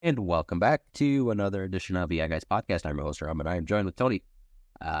And welcome back to another edition of the Yeah Guys podcast. I'm your host, Rob, and I am joined with Tony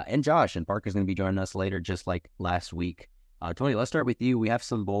and Josh. And Parker's going to be joining us later, just like last week. Tony, let's start with you. We have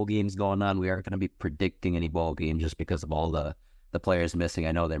some bowl games going on. We aren't going to be predicting any bowl game just because of all the players missing.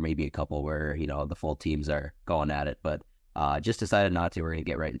 I know there may be a couple where, the full teams are going at it, but just decided not to. We're going to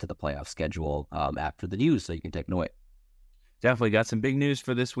get right into the playoff schedule after the news, so you can take it away. Definitely got some big news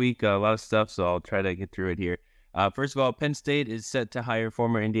for this week. A lot of stuff, so I'll try to get through it here. First of all, Penn State is set to hire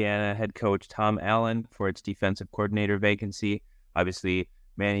former Indiana head coach Tom Allen for its defensive coordinator vacancy. Obviously,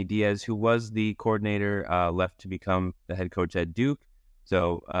 Manny Diaz, who was the coordinator, left to become the head coach at Duke.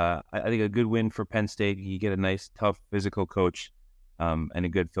 So I think a good win for Penn State. You get a nice, tough, physical coach and a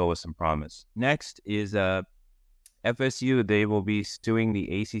good fill with some promise. Next is FSU. They will be suing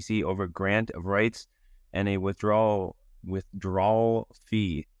the ACC over grant of rights and a withdrawal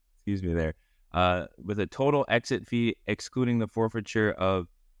fee. Excuse me there. With a total exit fee excluding the forfeiture of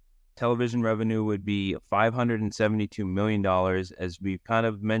television revenue would be $572 million. As we've kind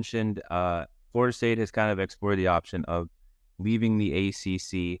of mentioned, Florida State has kind of explored the option of leaving the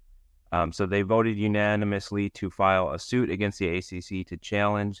ACC. So they voted unanimously to file a suit against the ACC to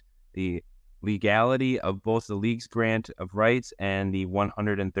challenge the legality of both the league's grant of rights and the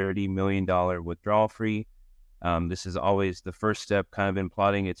 $130 million withdrawal fee. This is always the first step kind of in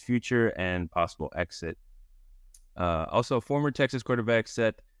plotting its future and possible exit. Also, former Texas quarterback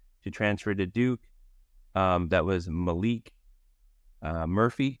set to transfer to Duke. That was Malik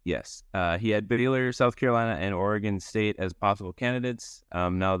Murphy. Yes. He had Baylor, South Carolina, and Oregon State as possible candidates.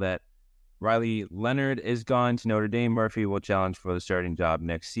 Now that Riley Leonard is gone to Notre Dame, Murphy will challenge for the starting job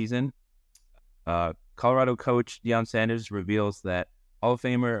next season. Colorado coach Deion Sanders reveals that Hall of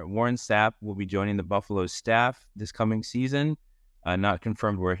Famer Warren Sapp will be joining the Buffalo staff this coming season. Not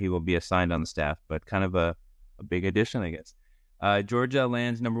confirmed where he will be assigned on the staff, but kind of a big addition, I guess. Georgia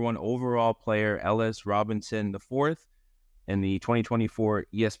lands number one overall player Ellis Robinson IV in the 2024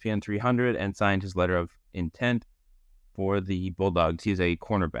 ESPN 300 and signed his letter of intent for the Bulldogs. He's a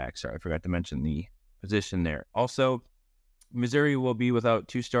cornerback. Sorry, I forgot to mention the position there. Also, Missouri will be without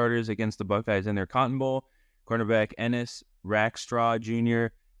two starters against the Buckeyes in their Cotton Bowl. Cornerback Ennis Rackstraw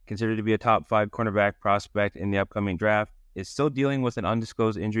Jr., considered to be a top 5 cornerback prospect in the upcoming draft, is still dealing with an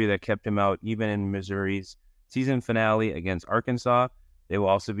undisclosed injury that kept him out even in Missouri's season finale against Arkansas. They will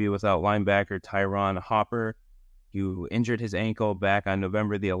also be without linebacker Tyron Hopper, who injured his ankle back on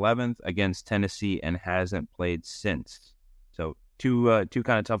November the 11th against Tennessee and hasn't played since. So two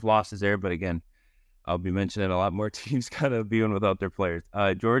kind of tough losses there, but again, I'll be mentioning a lot more teams kind of being without their players.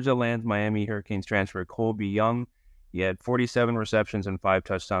 Georgia lands Miami Hurricanes transfer Colby Young. He had 47 receptions and 5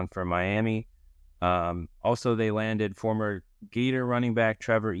 touchdowns for Miami. Also, they landed former Gator running back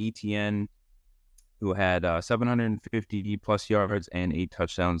Trevor Etienne, who had 750 plus yards and 8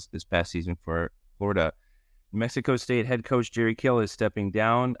 touchdowns this past season for Florida. Mexico State head coach Jerry Kill is stepping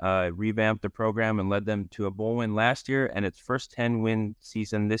down, revamped the program and led them to a bowl win last year and its first 10-win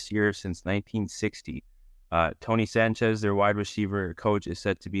season this year since 1960. Tony Sanchez, their wide receiver coach, is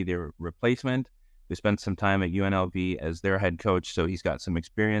set to be their replacement. Who spent some time at UNLV as their head coach, so he's got some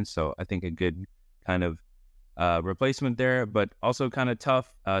experience. So I think a good kind of replacement there, but also kind of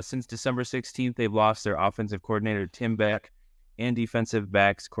tough. Since December 16th, they've lost their offensive coordinator, Tim Beck, and defensive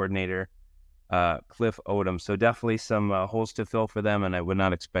backs coordinator, Cliff Odom. So definitely some holes to fill for them, and I would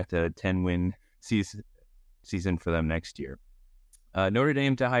not expect a 10-win season for them next year. Notre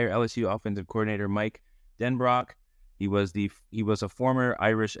Dame to hire LSU offensive coordinator Mike Denbrock. He was a former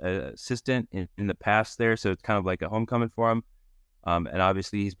Irish assistant in the past there, so it's kind of like a homecoming for him. And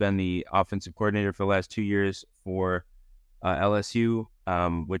obviously, he's been the offensive coordinator for the last 2 years for LSU,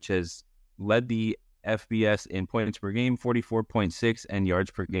 which has led the FBS in points per game, 44.6, and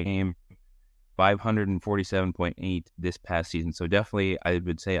yards per game, 547.8 this past season. So definitely, I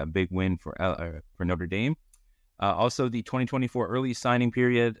would say a big win for Notre Dame. Also, the 2024 early signing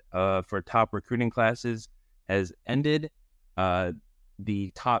period for top recruiting classes has ended.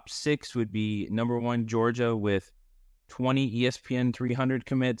 The top 6 would be number 1, Georgia, with 20 ESPN 300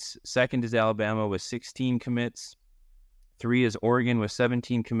 commits. Second is Alabama with 16 commits. 3 is Oregon with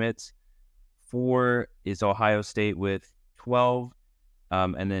 17 commits. 4 is Ohio State with 12.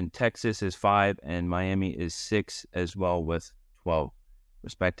 And then Texas is 5, and Miami is 6 as well with 12,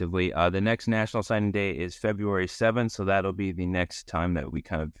 respectively. The next national signing day is February 7th, so that'll be the next time that we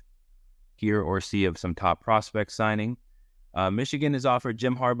kind of hear or see of some top prospects signing. Michigan has offered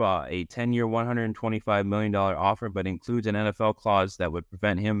Jim Harbaugh a 10-year, $125 million offer, but includes an NFL clause that would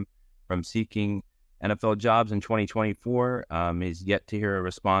prevent him from seeking NFL jobs in 2024. Is yet to hear a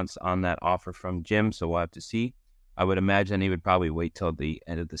response on that offer from Jim, so we'll have to see. I would imagine he would probably wait till the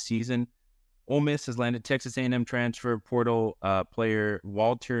end of the season. Ole Miss has landed Texas A&M transfer portal player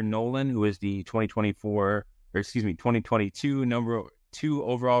Walter Nolan, who is the 2022 number 2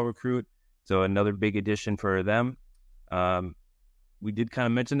 overall recruit. So another big addition for them. We did kind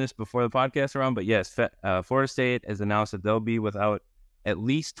of mention this before the podcast around, but yes, Florida State has announced that they'll be without at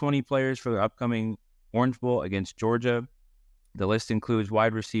least 20 players for their upcoming Orange Bowl against Georgia. The list includes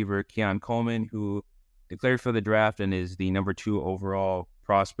wide receiver Keon Coleman, who declared for the draft and is the number 2 overall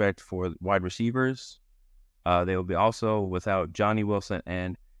prospect for wide receivers. They will be also without Johnny Wilson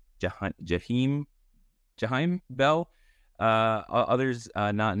and Jaheim Bell. Others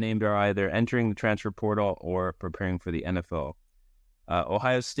not named are either entering the transfer portal or preparing for the NFL.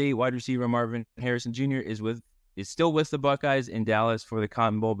 Ohio State wide receiver Marvin Harrison Jr. is still with the Buckeyes in Dallas for the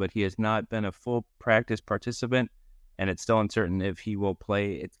Cotton Bowl, but he has not been a full practice participant, and it's still uncertain if he will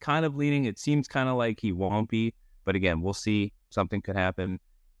play. It seems kind of like he won't be, but again, we'll see. Something could happen.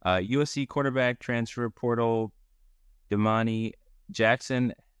 USC quarterback transfer portal Damani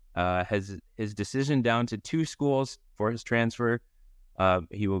Jackson has his decision down to 2 schools for his transfer.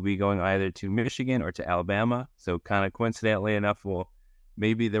 He will be going either to Michigan or to Alabama. So kind of coincidentally enough,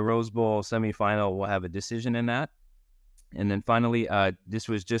 maybe the Rose Bowl semifinal will have a decision in that. And then finally, this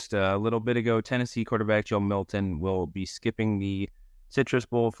was just a little bit ago, Tennessee quarterback Joe Milton will be skipping the Citrus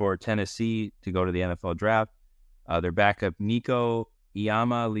Bowl for Tennessee to go to the NFL draft. Their backup, Nico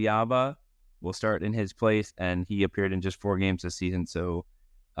Liaba, will start in his place, and he appeared in just 4 games this season. So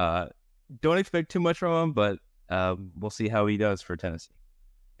don't expect too much from him, but we'll see how he does for Tennessee.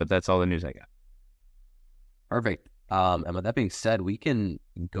 But that's all the news I got. Perfect. And with that being said, we can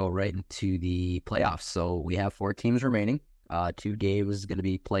go right into the playoffs. So we have 4 teams remaining. 2 games going to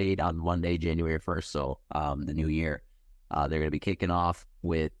be played on Monday, January 1st, so the new year. They're going to be kicking off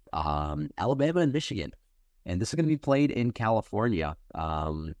with Alabama and Michigan. And this is going to be played in California.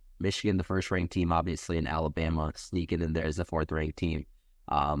 Michigan, the first-ranked team, obviously, and Alabama sneaking in there as the 4th-ranked team.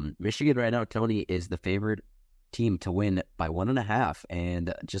 Michigan right now, Tony, is the favorite team to win by 1.5.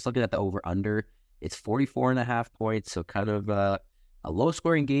 And just looking at the over-under, it's 44.5 points, so kind of a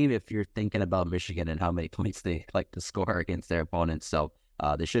low-scoring game if you're thinking about Michigan and how many points they like to score against their opponents. So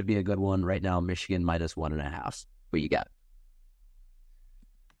this should be a good one. Right now, Michigan minus 1.5. What you got?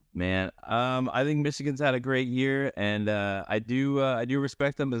 Man, I think Michigan's had a great year, and I do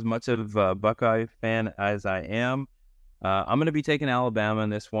respect them as much of a Buckeye fan as I am. I'm going to be taking Alabama in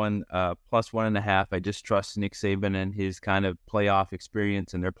this one, plus 1.5. I just trust Nick Saban and his kind of playoff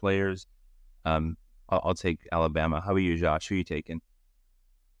experience and their players. I'll take Alabama. How about you, Josh? Who are you taking?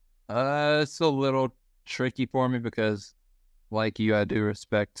 It's a little tricky for me because, like you, I do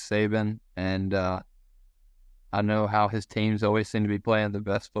respect Saban, and I know how his teams always seem to be playing the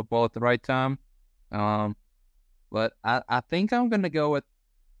best football at the right time. But I think I'm going to go with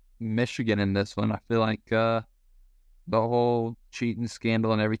Michigan in this one. I feel like the whole cheating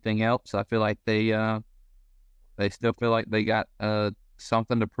scandal and everything else, I feel like they still feel like they got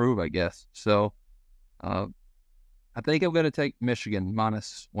something to prove, I guess. So I think I'm going to take Michigan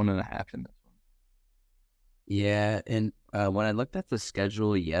minus 1.5 in this one. Yeah, and when I looked at the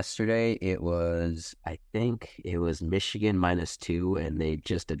schedule yesterday, I think it was Michigan minus 2, and they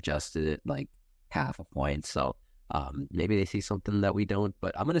just adjusted it like half a point. So maybe they see something that we don't,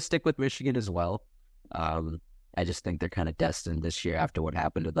 but I'm going to stick with Michigan as well. I just think they're kind of destined this year after what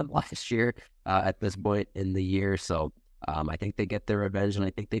happened to them last year at this point in the year. So I think they get their revenge, and I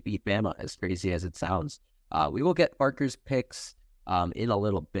think they beat Bama, as crazy as it sounds. We will get Parker's picks in a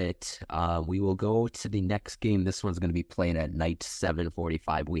little bit. We will go to the next game. This one's going to be played at night,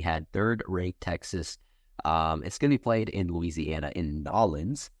 7:45. We had 3rd-ranked Texas. It's going to be played in Louisiana, in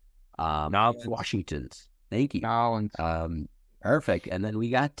Nolens. Washington's. Thank you. Nolens. Perfect. And then we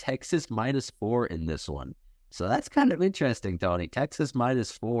got Texas minus 4 in this one. So that's kind of interesting, Tony. Texas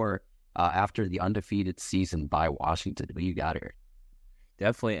minus 4 after the undefeated season by Washington. What you got here?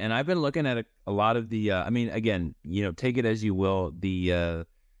 Definitely. And I've been looking at a lot of the, again, take it as you will, the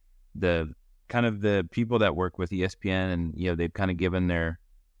kind of the people that work with ESPN, and, they've kind of given their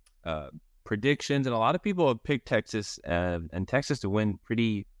predictions, and a lot of people have picked Texas and Texas to win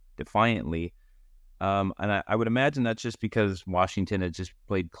pretty defiantly. And I would imagine that's just because Washington had just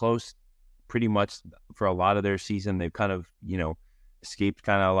played close pretty much for a lot of their season. They've kind of, escaped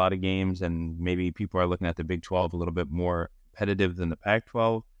kind of a lot of games, and maybe people are looking at the Big 12 a little bit more competitive than the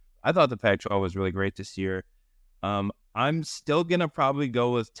Pac-12. I thought the Pac-12 was really great this year. I'm still going to probably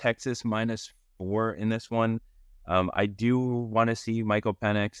go with Texas minus 4 in this one. I do want to see Michael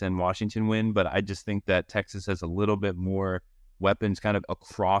Penix and Washington win, but I just think that Texas has a little bit more weapons kind of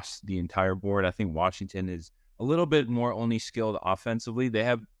across the entire board. I think Washington is a little bit more only skilled offensively. They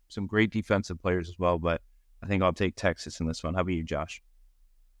have some great defensive players as well, but I think I'll take Texas in this one. How about you, Josh?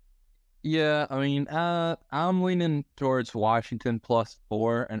 Yeah, I mean, I'm leaning towards Washington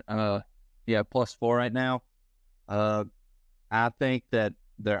 +4, and +4 right now. I think that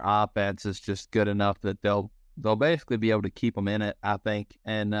their offense is just good enough that they'll basically be able to keep them in it, I think,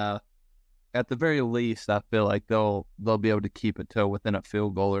 and at the very least, I feel like they'll be able to keep it to within a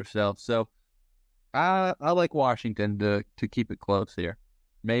field goal or so. So I like Washington to keep it close here,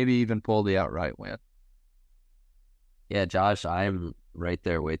 maybe even pull the outright win. Yeah, Josh, I'm right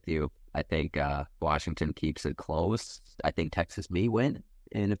there with you. I think Washington keeps it close. I think Texas may win,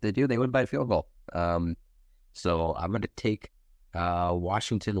 and if they do, they win by field goal. So I'm going to take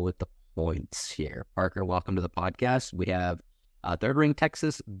Washington with the points here. Parker, welcome to the podcast. We have third-ring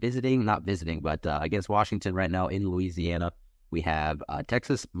Texas not visiting, but against Washington right now in Louisiana. We have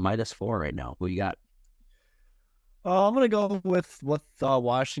Texas -4 right now. Who you got? I'm going to go with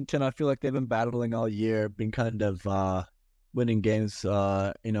Washington. I feel like they've been battling all year, been kind of winning games,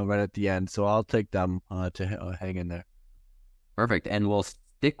 right at the end. So I'll take them to hang in there. Perfect. And we'll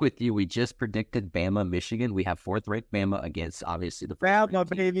stick with you. We just predicted Bama, Michigan. We have fourth-ranked Bama against, obviously, the Bama,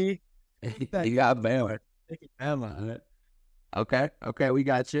 baby. You got Bama. Bama. Okay, we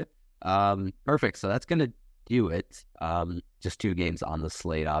got you. Perfect. So that's going to do it. Just 2 games on the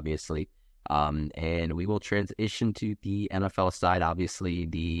slate, obviously. And we will transition to the NFL side. Obviously,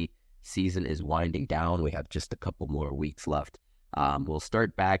 the season is winding down. We have just a couple more weeks left. We'll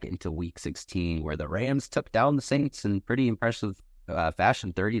start back into week 16, where the Rams took down the Saints in pretty impressive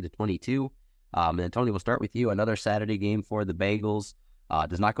fashion, 30-22. And then, Tony, we'll start with you. Another Saturday game for the Bengals.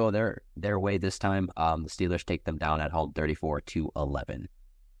 Does not go their way this time. The Steelers take them down at home, 34-11.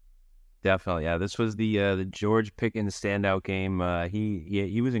 Definitely, yeah. This was the George Pickens standout game.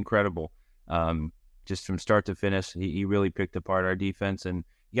 He was incredible. Just from start to finish, he really picked apart our defense, and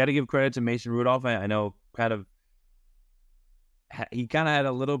you got to give credit to Mason Rudolph. I know he kind of had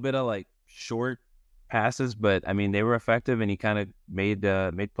a little bit of like short passes, but I mean they were effective, and he kind of made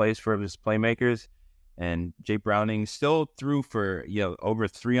plays for his playmakers. And Jay Browning still threw for over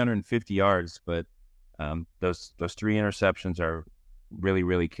 350 yards, but those 3 interceptions are really,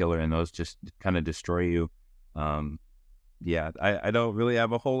 really killer, and those just kind of destroy you. I don't really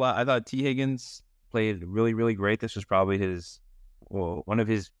have a whole lot. I thought T. Higgins played really, really great. This was probably one of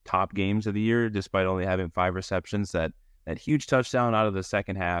his top games of the year, despite only having 5 receptions. That huge touchdown out of the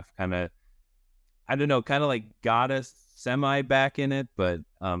second half kind of like got us semi back in it, but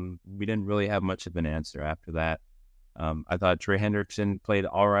we didn't really have much of an answer after that. I thought Trey Hendrickson played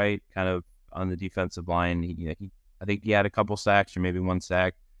all right, kind of on the defensive line. I think he had a couple sacks or maybe 1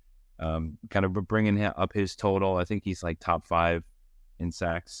 sack, kind of bringing up his total. I think he's like top 5 in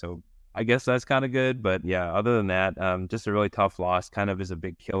sacks, so I guess that's kind of good. But yeah, other than that, just a really tough loss. Kind of is a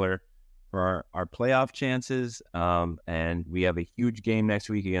big killer for our playoff chances. And we have a huge game next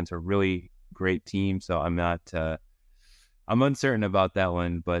week against a really great team, so I'm uncertain about that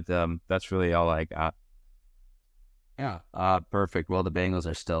one, but that's really all I got. Yeah, perfect. Well, the Bengals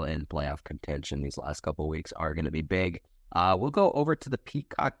are still in playoff contention. These last couple of weeks are going to be big. We'll go over to the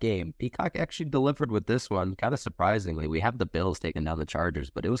Peacock game. Peacock actually delivered with this one, kind of surprisingly. We have the Bills taking down the Chargers,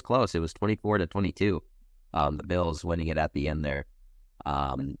 but it was close. It was 24-22. The Bills winning it at the end there.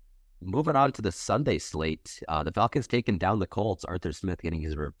 Moving on to the Sunday slate, the Falcons taking down the Colts. Arthur Smith getting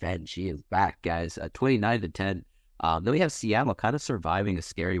his revenge. He is back, guys. 29-10. Then we have Seattle kind of surviving a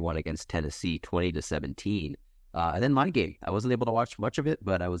scary one against Tennessee, 20-17. And then my game, I wasn't able to watch much of it,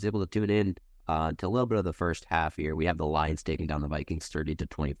 but I was able to tune in to a little bit of the first half here. We have the Lions taking down the Vikings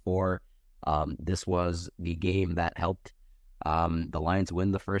 30-24. This was the game that helped the Lions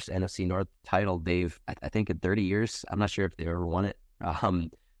win the first NFC North title, I think in 30 years. I'm not sure if they ever won it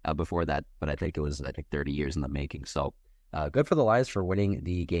before that, but I think it was 30 years in the making. So good for the Lions for winning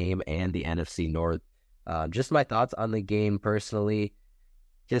the game and the NFC North. Just my thoughts on the game personally,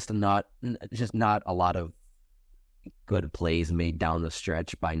 just not a lot of good plays made down the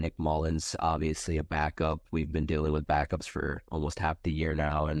stretch by Nick Mullins. Obviously a backup. We've been dealing with backups for almost half the year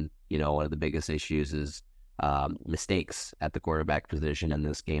now, and one of the biggest issues is mistakes at the quarterback position. In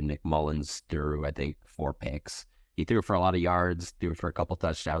this game, Nick Mullins threw, I think, 4 picks. He threw for a lot of yards, threw for a couple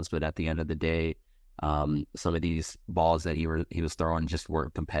touchdowns, but at the end of the day, some of these balls that he was throwing just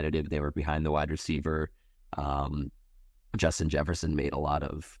weren't competitive. They were behind the wide receiver. Justin Jefferson made a lot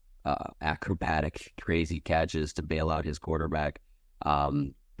of acrobatic, crazy catches to bail out his quarterback.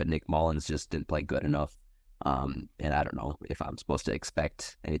 But Nick Mullins just didn't play good enough. And I don't know if I'm supposed to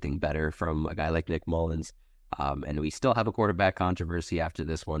expect anything better from a guy like Nick Mullins. And we still have a quarterback controversy after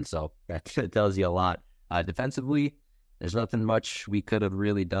this one, so that tells you a lot. Defensively, there's nothing much we could have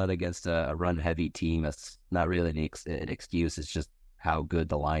really done against a run-heavy team. That's not really an excuse. It's just how good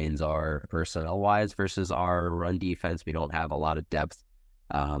the Lions are personnel-wise versus our run defense. We don't have a lot of depth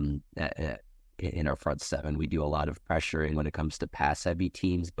in our front seven. We do a lot of pressuring when it comes to pass-heavy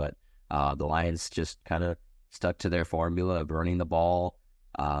teams, but the Lions just kind of stuck to their formula of running the ball.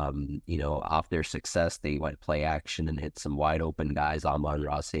 Off their success, they went play action and hit some wide open guys.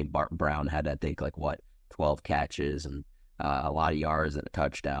 Amon-Ra St. Brown had, I think, 12 catches and a lot of yards and a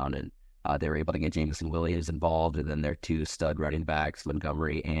touchdown. And they were able to get Jameson Williams involved. And then their two stud running backs,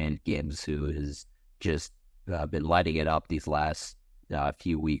 Montgomery and Gibbs, who has just been lighting it up these last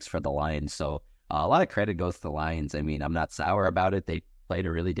few weeks for the Lions. So a lot of credit goes to the Lions. I mean, I'm not sour about it. They played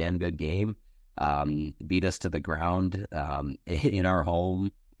a really damn good game. Beat us to the ground in our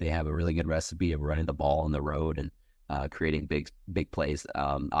home. They have a really good recipe of running the ball on the road and creating big plays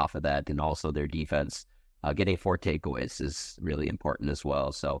off of that. And also their defense getting 4 takeaways is really important as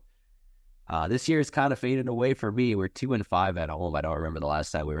well. So this year is kind of faded away for me. We're 2-5 at home. I don't remember the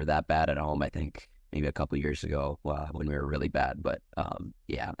last time we were that bad at home. I think maybe a couple of years ago when we were really bad. But a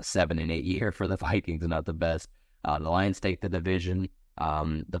 7-8 year for the Vikings is not the best. The Lions take the division.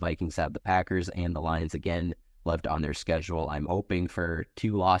 The Vikings have the Packers and the Lions again left on their schedule. I'm hoping for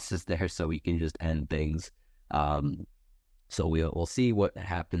 2 losses there so we can just end things. So we'll see what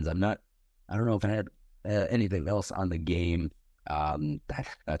happens. I don't know if I had anything else on the game.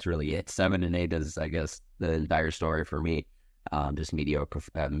 That's really it. 7-8 is, I guess, the entire story for me. Just mediocre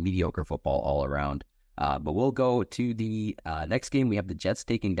football all around. But we'll go to the next game. We have the Jets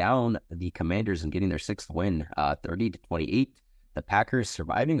taking down the Commanders and getting their 6th win, 30-28. The Packers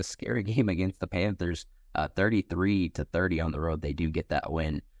surviving a scary game against the Panthers, 33-30 on the road. They do get that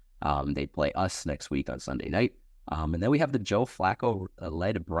win. They play us next week on Sunday night. And then we have the Joe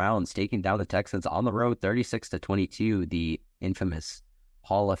Flacco-led Browns taking down the Texans on the road, 36-22, the infamous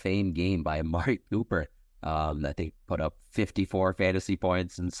Hall of Fame game by Amari Cooper. I think put up 54 fantasy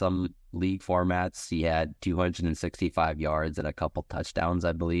points in some league formats. He had 265 yards and a couple touchdowns,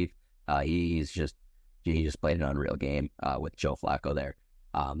 I believe. He just played an unreal game with Joe Flacco there.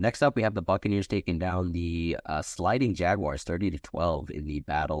 Next up, we have the Buccaneers taking down the sliding Jaguars 30-12 in the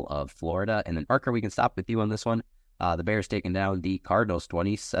Battle of Florida. And then, Parker, we can stop with you on this one. The Bears taking down the Cardinals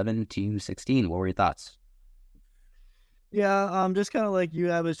 27-16. What were your thoughts? Yeah, just kind of like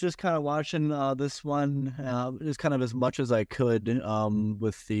you. I was just kind of watching this one, just kind of as much as I could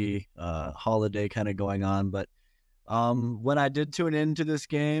with the holiday kind of going on. But when I did tune into this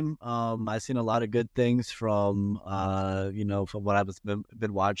game, I seen a lot of good things from what I've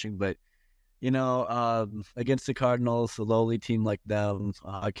been watching. But against the Cardinals, a lowly team like them,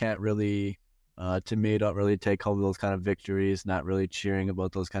 I can't really, to me, don't really take home those kind of victories. Not really cheering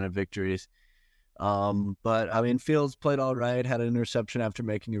about those kind of victories. But I mean, Fields played all right, had an interception after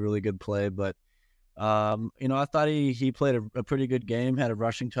making a really good play, but I thought he played a pretty good game, had a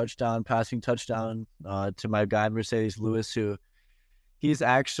rushing touchdown, passing touchdown, to my guy, Mercedes Lewis, who he's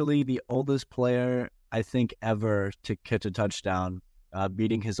actually the oldest player, I think, ever to catch a touchdown,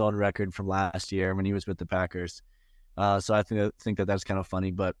 beating his own record from last year when he was with the Packers. So I think that's kind of funny,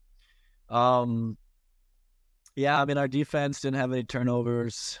 but, yeah, I mean, our defense didn't have any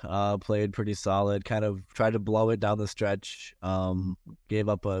turnovers, played pretty solid, kind of tried to blow it down the stretch, gave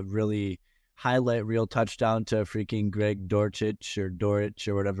up a really highlight reel touchdown to freaking Greg Dortch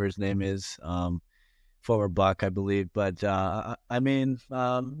or whatever his name is, former Buck, I believe. But, I mean,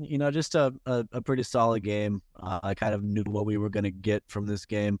 just a pretty solid game. I kind of knew what we were going to get from this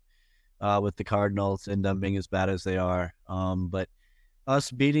game with the Cardinals and them being as bad as they are. But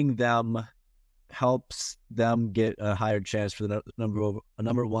us beating them helps them get a higher chance for the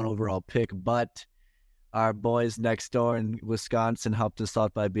number 1 overall pick, but our boys next door in Wisconsin helped us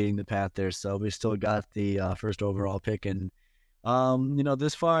out by beating the Panthers, so we still got the first overall pick. And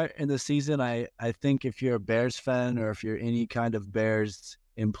this far in the season, I think if you're a Bears fan or if you're any kind of Bears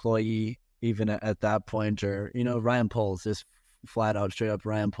employee, even at that point, or Ryan Poles, just flat out straight up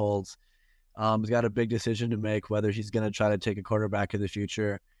Ryan Poles, he's got a big decision to make whether he's going to try to take a quarterback in the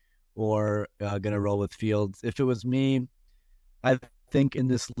future or going to roll with Fields. If it was me, I think in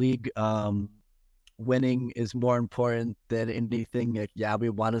this league, winning is more important than anything. Yeah, we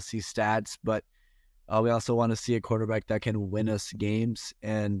want to see stats, but we also want to see a quarterback that can win us games.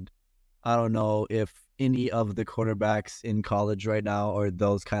 And I don't know if any of the quarterbacks in college right now are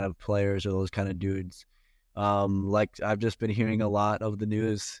those kind of players or those kind of dudes. I've just been hearing a lot of the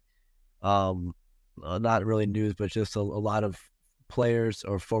news, not really news, but just a lot of players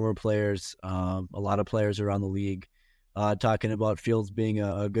or former players, a lot of players around the league talking about Fields being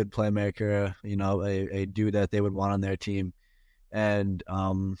a good playmaker, a dude that they would want on their team. And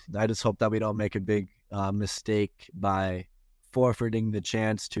I just hope that we don't make a big mistake by forfeiting the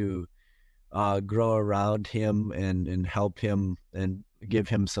chance to grow around him and help him and give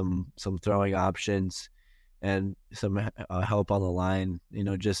him some throwing options and some help on the line,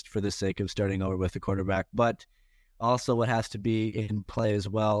 just for the sake of starting over with the quarterback. But also what has to be in play as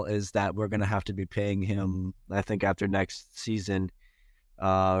well is that we're going to have to be paying him, I think, after next season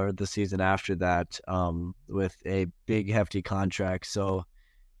or the season after that with a big, hefty contract. So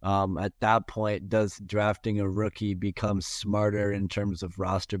at that point, does drafting a rookie become smarter in terms of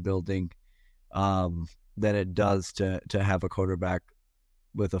roster building than it does to have a quarterback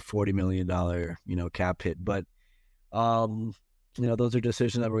with a $40 million, cap hit? But, those are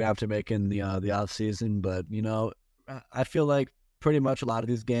decisions that we're going to have to make in the off season. But, I feel like pretty much a lot of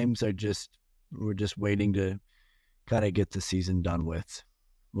these games we're just waiting to kind of get the season done with,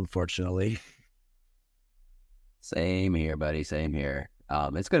 unfortunately. Same here, buddy. Same here.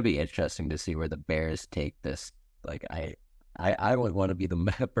 It's going to be interesting to see where the Bears take this. Like, I wouldn't want to be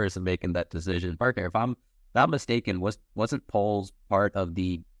the person making that decision. Parker, if I'm not mistaken, wasn't Poles part of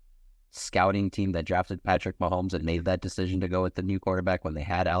the scouting team that drafted Patrick Mahomes and made that decision to go with the new quarterback when they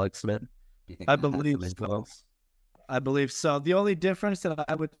had Alex Smith? Do you think I believe so. I believe so. The only difference that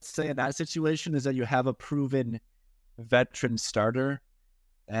I would say in that situation is that you have a proven veteran starter,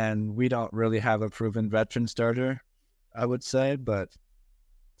 and we don't really have a proven veteran starter, I would say, but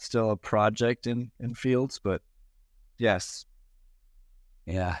still a project in Fields. But yes.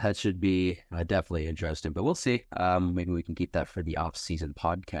 Yeah, that should be definitely interesting, but we'll see. Maybe we can keep that for the off-season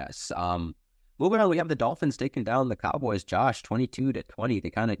podcasts. Moving on, we have the Dolphins taking down the Cowboys, Josh, 22-20.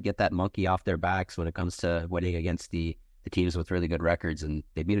 They kind of get that monkey off their backs when it comes to winning against the teams with really good records, and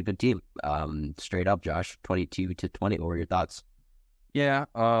they beat a good team. Straight up, Josh, 22-20. What were your thoughts? Yeah,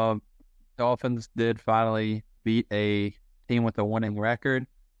 Dolphins did finally beat a team with a winning record.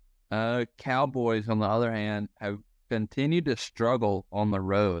 Cowboys, on the other hand, have continued to struggle on the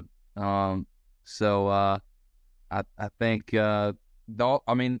road. So I think the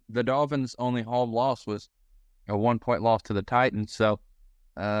Dolphins' only home loss was a 1-point loss to the Titans. So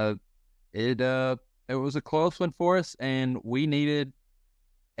it was a close one for us, and we needed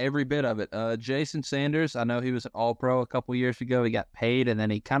every bit of it. Jason Sanders, I know he was an All-Pro a couple years ago. He got paid, and then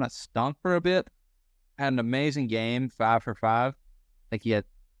he kind of stunk for a bit. Had an amazing game, 5 for 5. I think he had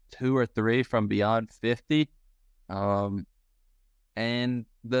 2 or 3 from beyond 50. And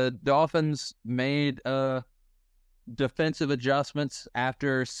the Dolphins made defensive adjustments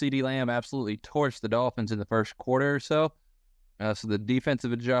after CeeDee Lamb absolutely torched the Dolphins in the first quarter or so. So the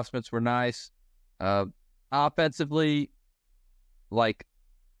defensive adjustments were nice. Offensively, like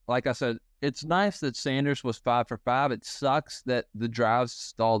I said, it's nice that Sanders was 5 for 5. It sucks that the drives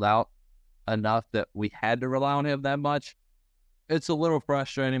stalled out enough that we had to rely on him that much. It's a little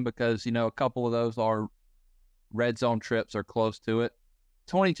frustrating because, a couple of those are red zone trips or close to it.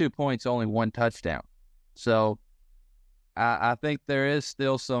 22 points, only 1 touchdown. So I think there is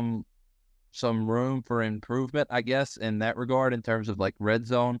still some room for improvement, I guess, in that regard in terms of like red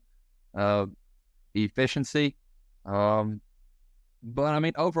zone efficiency. But I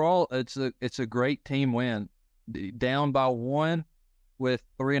mean, overall, it's a great team win. Down by 1 with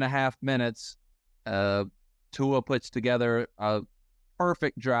 3.5 minutes, Tua puts together a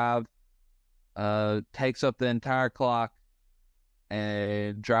perfect drive, takes up the entire clock,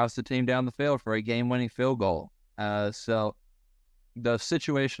 and drives the team down the field for a game-winning field goal. So the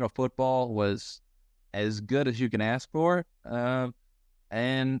situational football was as good as you can ask for,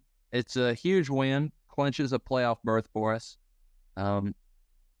 and it's a huge win, clinches a playoff berth for us.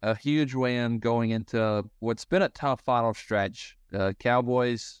 A huge win going into what's been a tough final stretch.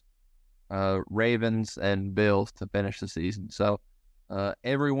 Cowboys, Ravens, and Bills to finish the season. So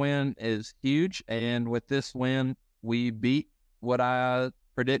every win is huge, and with this win, we beat what I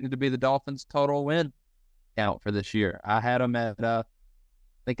predicted to be the Dolphins' total win count for this year. I had them at, I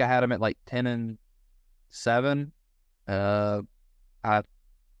think I had them at like 10-7. I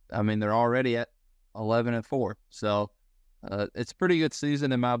mean, they're already at 11-4. So it's a pretty good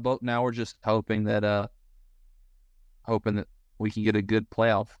season in my book. Now we're just hoping that we can get a good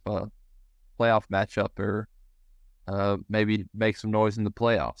playoff matchup or maybe make some noise in the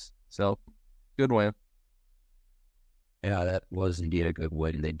playoffs. So good win. Yeah, that was indeed a good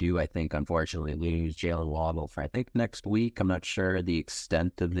win. They do, I think, unfortunately lose Jalen Waddle for, I think, next week. I'm not sure the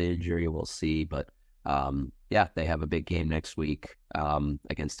extent of the injury. We'll see. But, yeah, they have a big game next week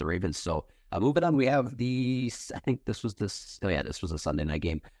against the Ravens. So, moving on, we have this was a Sunday night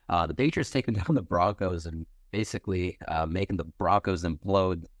game. The Patriots taking down the Broncos, and basically making the Broncos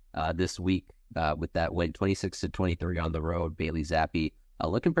implode this week with that win, 26-23 on the road. Bailey Zappi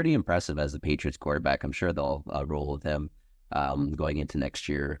looking pretty impressive as the Patriots quarterback. I'm sure they'll roll with him going into next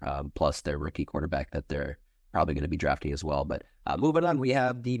year, plus their rookie quarterback that they're probably going to be drafting as well. But moving on, we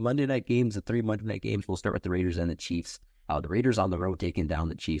have the Monday night games, the 3 Monday night games. We'll start with the Raiders and the Chiefs. The Raiders on the road taking down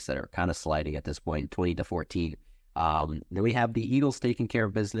the Chiefs that are kind of sliding at this point, 20-14. Then we have the Eagles taking care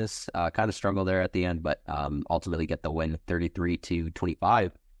of business, kind of struggle there at the end, but ultimately get the win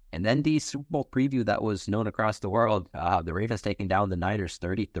 33-25. And then the Super Bowl preview that was known across the world, the Ravens taking down the Niners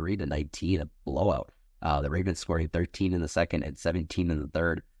 33-19, a blowout. The Ravens scoring 13 in the second and 17 in the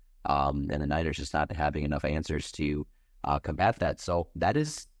third. And the Niners just not having enough answers to combat that. So that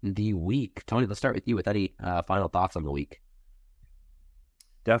is the week. Tony, let's start with you with any final thoughts on the week.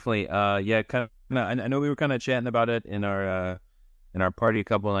 Definitely. Yeah, kind of. I know we were kind of chatting about it in our party a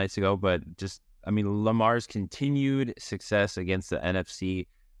couple of nights ago, but just, I mean, Lamar's continued success against the NFC,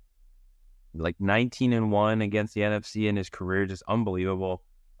 like 19-1 against the NFC in his career, just unbelievable.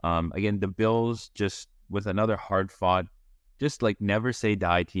 Again, the Bills just with another hard fought, just like never say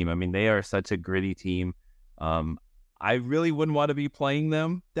die team. I mean, they are such a gritty team. I really wouldn't want to be playing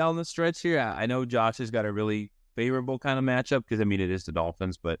them down the stretch here. I know Josh has got a really favorable kind of matchup because, I mean, it is the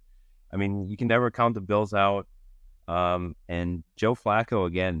Dolphins, but I mean, you can never count the Bills out. And Joe Flacco,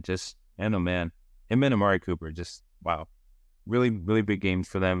 again, just, and oh man, him and Amari Cooper, just, wow. Really, really big games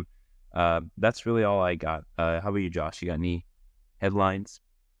for them. That's really all I got. How about you, Josh? You got any headlines?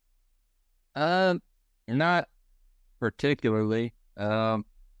 Not particularly.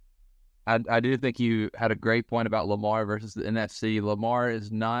 I do think you had a great point about Lamar versus the NFC. Lamar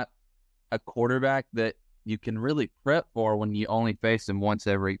is not a quarterback that you can really prep for when you only face him once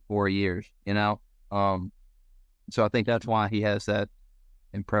every 4 years, you know? So I think that's why he has that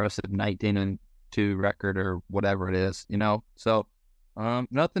impressive 19-2 record or whatever it is, you know? So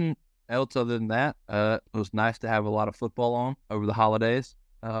nothing else other than that. It was nice to have a lot of football on over the holidays.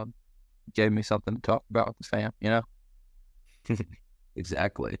 Gave me something to talk about with the fam, you know?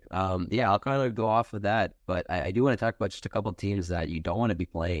 Exactly. Yeah, I'll kind of go off of that, but I do want to talk about just a couple of teams that you don't want to be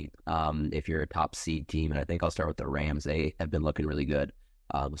playing if you're a top seed team, and I think I'll start with the Rams. They have been looking really good,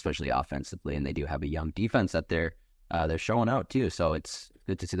 especially offensively, and they do have a young defense that they're showing out too, so it's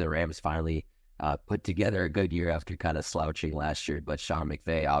good to see the Rams finally put together a good year after kind of slouching last year, but Sean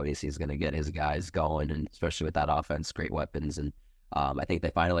McVay obviously is going to get his guys going, and especially with that offense, great weapons, and I think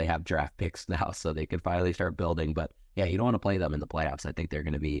they finally have draft picks now, so they can finally start building, but yeah, you don't want to play them in the playoffs. I think they're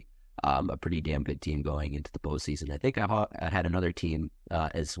going to be a pretty damn good team going into the postseason. I think I had another team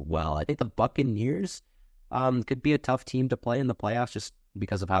as well. I think the Buccaneers could be a tough team to play in the playoffs just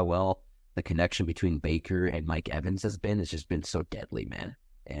because of how well the connection between Baker and Mike Evans has been. It's just been so deadly, man.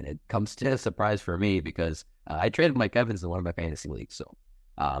 And it comes to a surprise for me because I traded Mike Evans in one of my fantasy leagues. So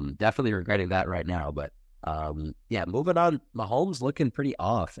definitely regretting that right now. But yeah, moving on, Mahomes looking pretty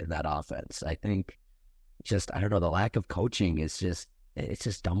off in that offense. I think I don't know, the lack of coaching is just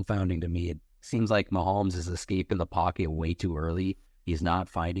dumbfounding to me. It seems like Mahomes is escaping the pocket way too early. He's not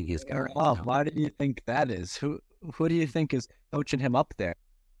finding his guy. Oh, why do you think that is? Who do you think is coaching him up there?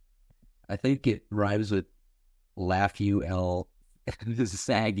 I think it rhymes with Laugh-U-L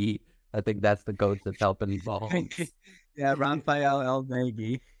Saggy. I think that's the coach that's helping Mahomes. Yeah, Raphael El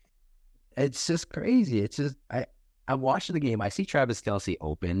Nagy. It's just crazy. It's just I'm watching the game. I see Travis Kelce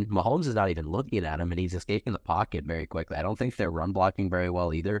open. Mahomes is not even looking at him, and he's escaping the pocket very quickly. I don't think they're run blocking very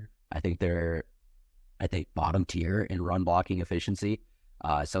well either. I think they're bottom tier in run blocking efficiency.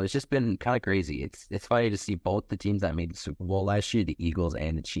 So it's just been kind of crazy. It's funny to see both the teams that made the Super Bowl last year, the Eagles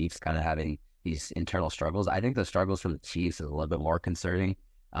and the Chiefs, kind of having these internal struggles. I think the struggles from the Chiefs is a little bit more concerning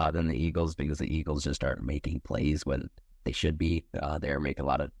than the Eagles because the Eagles just aren't making plays when they should be. They were making a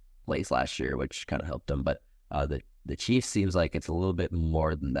lot of plays last year, which kind of helped them. But the Chiefs seems like it's a little bit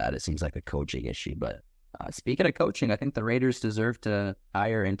more than that. It seems like a coaching issue. But speaking of coaching, I think the Raiders deserve to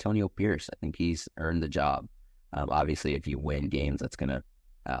hire Antonio Pierce. I think he's earned the job. Obviously, if you win games, that's going to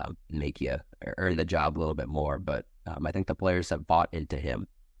make you earn the job a little bit more. But I think the players have bought into him.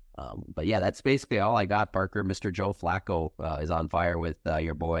 But yeah, that's basically all I got, Parker. Mr. Joe Flacco is on fire with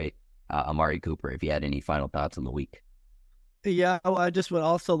your boy, Amari Cooper, if you had any final thoughts on the week. Yeah, I just would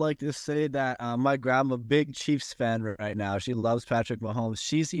also like to say that my grandma, big Chiefs fan right now. She loves Patrick Mahomes.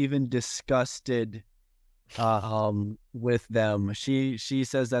 She's even disgusted with them. She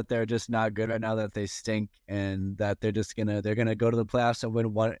says that they're just not good right now, that they stink, and that they're gonna go to the playoffs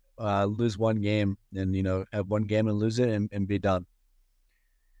and lose one game, and have one game and lose it and be done.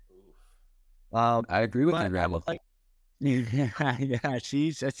 I agree with my grandma. Yeah,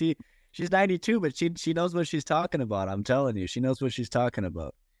 she She's 92, but she knows what she's talking about. I'm telling you, she knows what she's talking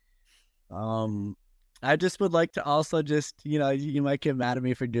about. I just would like to also just, you might get mad at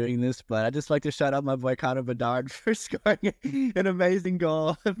me for doing this, but I just like to shout out my boy Connor Bedard for scoring an amazing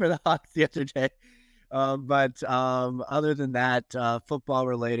goal for the Hawks yesterday. But other than that, football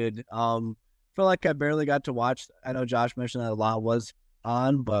related, feel like I barely got to watch. I know Josh mentioned that a lot was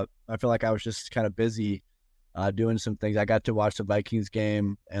on, but I feel like I was just kind of busy doing some things. I got to watch the Vikings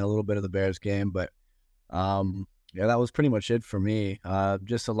game and a little bit of the Bears game, but yeah, that was pretty much it for me.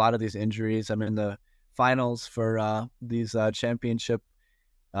 Just a lot of these injuries. I'm in the finals for these championship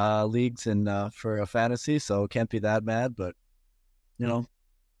leagues and for a fantasy, so it can't be that bad, but Yeah,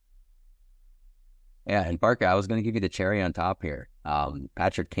 and Parker, I was going to give you the cherry on top here.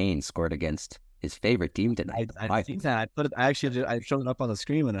 Patrick Kane scored against his favorite team tonight. I think that I showed it up on the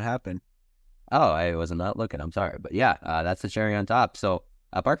screen when it happened. Oh, I was not looking. I'm sorry, but yeah, that's the cherry on top. So,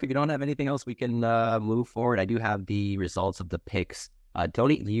 Parker, if you don't have anything else, we can move forward. I do have the results of the picks.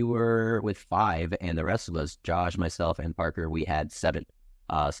 Tony, you were with 5, and the rest of us, Josh, myself, and Parker, we had 7.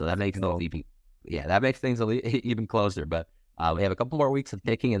 So that makes things even closer. But we have a couple more weeks of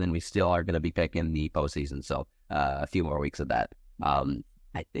picking, and then we still are going to be picking the postseason. So a few more weeks of that.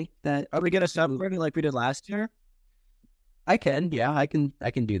 I think that are we going to separate it like we did last year? I can do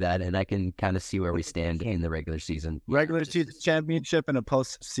that, and I can kind of see where we stand in the regular season. Regular season championship and a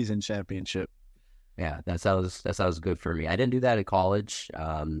postseason championship. Yeah, that sounds good for me. I didn't do that in college.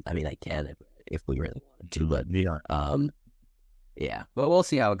 I mean, I can if we really wanted to, but yeah. But we'll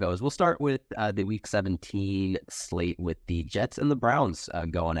see how it goes. We'll start with the Week 17 slate with the Jets and the Browns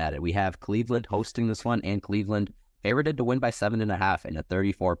going at it. We have Cleveland hosting this one, and Cleveland favorited to win by 7.5 and a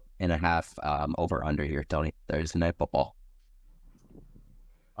 34.5 over under here. Tony, Thursday Night Football.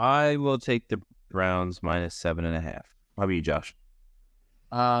 I will take the Browns minus 7.5. How about you, Josh?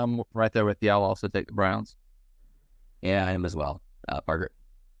 Right there with you. I'll also take the Browns. Yeah, I am as well. Parker.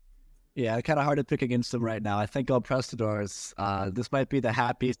 Yeah, kind of hard to pick against them right now. I think I'll press the doors. This might be the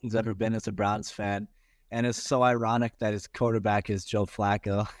happiest he's ever been as a Browns fan, and it's so ironic that his quarterback is Joe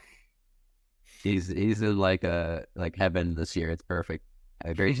Flacco. He's in like heaven this year. It's perfect.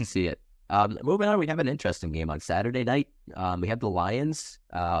 Great to see it. Moving on, we have an interesting game on Saturday night. We have the Lions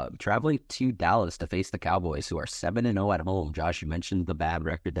traveling to Dallas to face the Cowboys, who are 7-0 at home. Josh, you mentioned the bad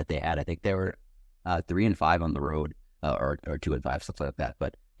record that they had. I think they were 3-5 on the road, or 2-5, something like that.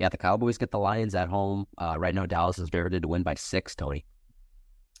 But yeah, the Cowboys get the Lions at home. Right now, Dallas is favored to win by 6. Tony.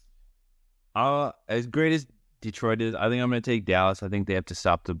 As great as Detroit is, I think I'm going to take Dallas. I think they have to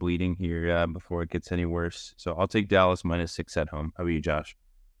stop the bleeding here before it gets any worse. So I'll take Dallas minus 6 at home. How about you, Josh?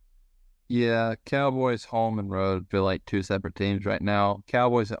 Yeah, Cowboys home and road feel like two separate teams right now.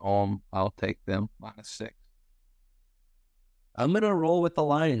 Cowboys at home, I'll take them minus 6. I'm gonna roll with the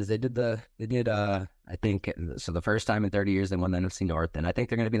Lions. They did I think so the first time in 30 years they won the NFC North, and I think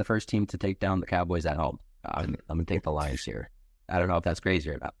they're gonna be the first team to take down the Cowboys at home. I'm gonna take the Lions here. I don't know if that's crazy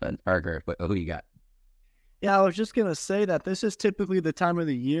or not, but Parker, who you got? Yeah, I was just gonna say that this is typically the time of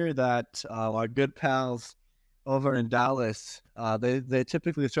the year that our good pals over in Dallas, they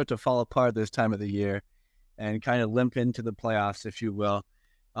typically start to fall apart this time of the year and kind of limp into the playoffs, if you will.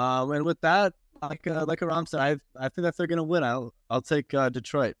 And with that, like Aram said, I think that they're going to win. I'll take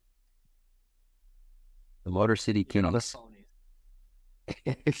Detroit. The Motor City Kings.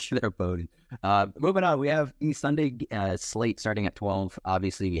 They're ponies. Moving on, we have the Sunday slate starting at 12.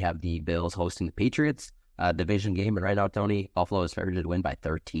 Obviously, we have the Bills hosting the Patriots division game, and right now, Tony, Buffalo is favored to win by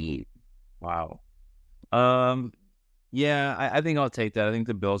 13. Wow. Yeah, I think I'll take that. I think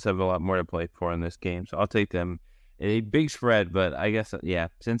the Bills have a lot more to play for in this game, so I'll take them. A big spread, but I guess, yeah,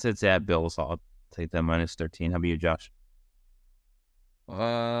 since it's at Bills, I'll take them minus 13. How about you, Josh?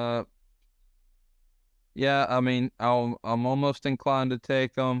 Yeah, I mean, I'm almost inclined to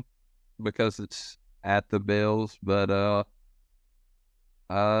take them because it's at the Bills, but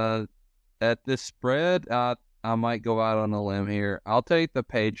at this spread, I might go out on a limb here. I'll take the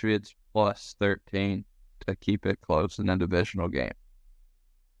Patriots plus 13 to keep it close in a divisional game.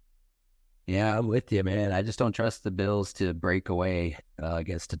 Yeah, I'm with you, man. I just don't trust the Bills to break away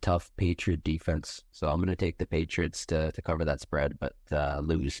against a tough Patriot defense. So I'm going to take the Patriots to cover that spread, but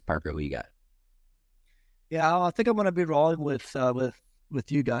lose. Parker, who you got? Yeah, I think I'm going to be rolling with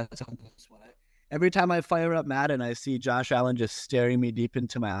you guys on this one. Every time I fire up Madden, I see Josh Allen just staring me deep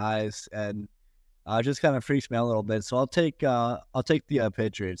into my eyes, and just kind of freaks me out a little bit. So I'll take the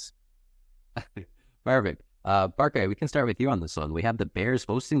Patriots. Perfect. Parker, we can start with you on this one. We have the Bears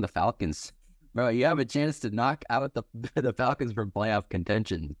hosting the Falcons. Bro, you have a chance to knock out the Falcons from playoff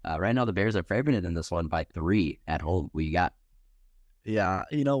contention. Right now, the Bears are favored in this one by 3 at home. What you got? Yeah,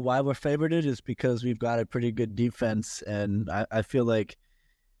 why we're favored is because we've got a pretty good defense, and I feel like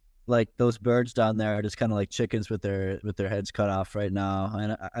those birds down there are just kind of like chickens with their heads cut off right now,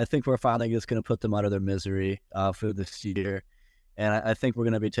 and I think we're finally just going to put them out of their misery for this year, and I think we're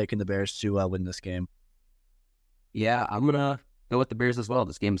going to be taking the Bears to win this game. Yeah, I'm going to go with the Bears as well.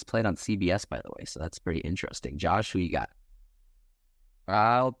 This game is played on CBS, by the way, so that's pretty interesting. Josh, who you got?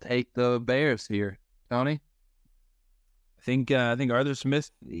 I'll take the Bears here. Tony? I think Arthur Smith,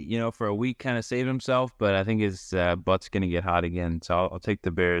 for a week kind of saved himself, but I think his butt's going to get hot again. So I'll take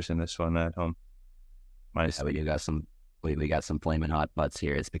the Bears in this one at home. Yeah, we got some flaming hot butts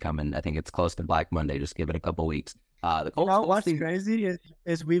here. It's becoming, I think it's close to Black Monday. Just give it a couple weeks. The Colts. What's crazy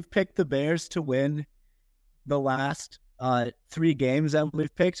is we've picked the Bears to win the last 3 games that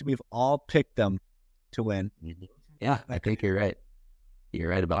we've picked. We've all picked them to win. Yeah, I think you're right.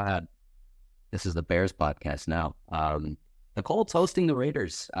 You're right about that. This is the Bears podcast now. The Colts hosting the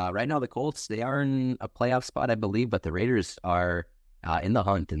Raiders. Right now, the Colts, they are in a playoff spot, I believe, but the Raiders are in the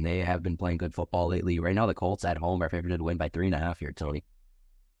hunt, and they have been playing good football lately. Right now, the Colts at home are favored to win by 3.5 here, Tony.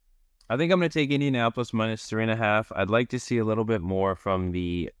 I think I'm going to take Indianapolis minus 3.5. I'd like to see a little bit more from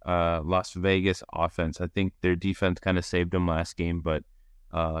the Las Vegas offense. I think their defense kind of saved them last game, but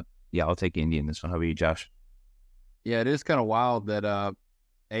yeah, I'll take Indy in this one. How about you, Josh? Yeah, it is kind of wild that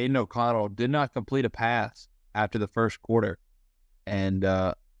Aiden O'Connell did not complete a pass after the first quarter, and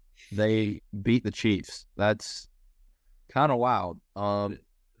they beat the Chiefs. That's kind of wild.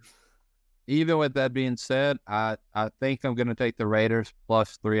 Even with that being said, I think I'm going to take the Raiders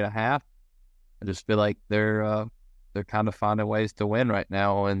plus 3.5. I just feel like they're kind of finding ways to win right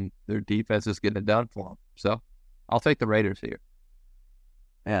now, and their defense is getting it done for them. So I'll take the Raiders here.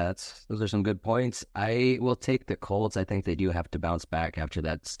 Yeah, those are some good points. I will take the Colts. I think they do have to bounce back after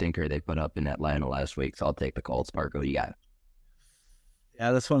that stinker they put up in Atlanta last week. So I'll take the Colts. Parker, you got it.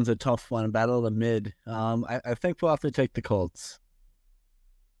 Yeah, this one's a tough one. Battle of the mid. I think we'll have to take the Colts.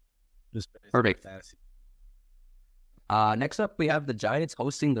 Just perfect. Next up, we have the Giants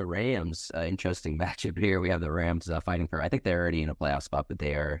hosting the Rams. Interesting matchup here. We have the Rams fighting for, I think they're already in a playoff spot, but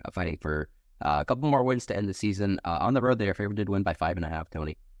they are fighting for a couple more wins to end the season. On the road, they are favored to win by 5.5,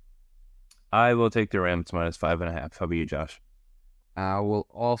 Tony. I will take the Rams minus 5.5. How about you, Josh? I will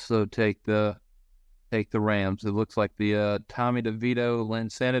also take the Rams. It looks like the Tommy DeVito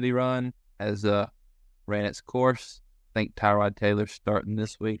Linsanity run has ran its course. I think Tyrod Taylor's starting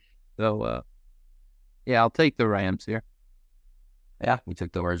this week. So, yeah, I'll take the Rams here. Yeah, you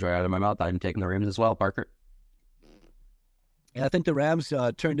took the words right out of my mouth. I'm taking the Rams as well, Parker. Yeah, I think the Rams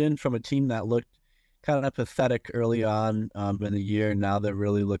turned in from a team that looked kind of pathetic early on in the year. Now they're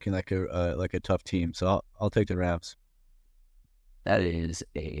really looking like a tough team. So I'll take the Rams. That is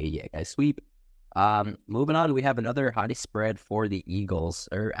a sweep. Moving on, we have another high spread for the Eagles.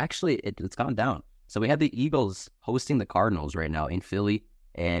 Or actually, it's gone down. So we have the Eagles hosting the Cardinals right now in Philly.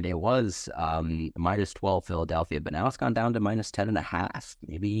 And it was minus 12 Philadelphia, but now it's gone down to minus 10.5.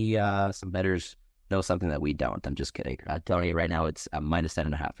 Maybe some bettors know something that we don't. I'm just kidding. I'm telling you right now, it's minus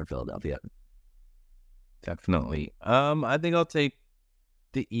 10.5 for Philadelphia. Definitely. I think I'll take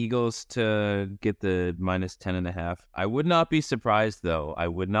the Eagles to get the minus 10.5. I would not be surprised, though. I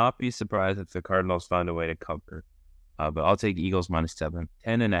would not be surprised if the Cardinals found a way to cover. But I'll take Eagles minus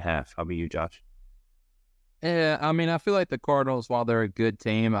 10.5. How about you, Josh? Yeah, I mean, I feel like the Cardinals, while they're a good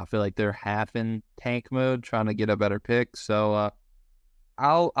team, I feel like they're half in tank mode, trying to get a better pick. So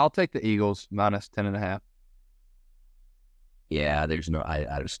I'll take the Eagles minus 10.5. Yeah, there's no.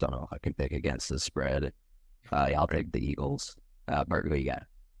 I just don't know if I can pick against the spread. Yeah, I'll take the Eagles. Bart, what you got?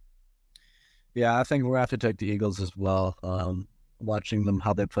 Yeah, I think we're going to have to take the Eagles as well. Watching them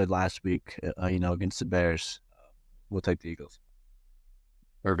how they played last week, against the Bears, we'll take the Eagles.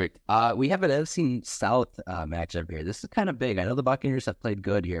 Perfect. We have an NFC South matchup here. This is kind of big. I know the Buccaneers have played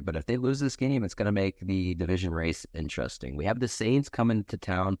good here, but if they lose this game, it's going to make the division race interesting. We have the Saints coming to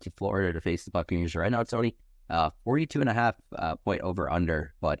town to Florida to face the Buccaneers right now, Tony. 42.5 point over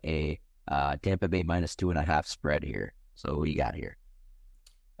under, but a Tampa Bay minus 2.5 spread here. So what do you got here?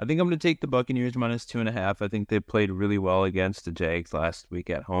 I think I'm going to take the Buccaneers minus 2.5. I think they played really well against the Jags last week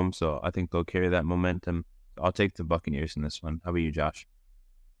at home, so I think they'll carry that momentum. I'll take the Buccaneers in this one. How about you, Josh?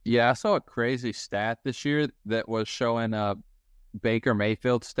 Yeah, I saw a crazy stat this year that was showing Baker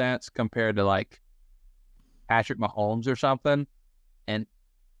Mayfield stats compared to like Patrick Mahomes or something. And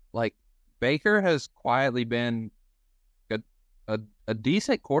like Baker has quietly been a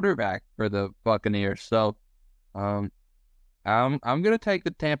decent quarterback for the Buccaneers. So I'm gonna take the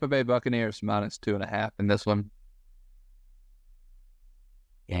Tampa Bay Buccaneers minus 2.5 in this one.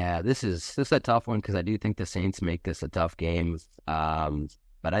 Yeah, this is a tough one because I do think the Saints make this a tough game.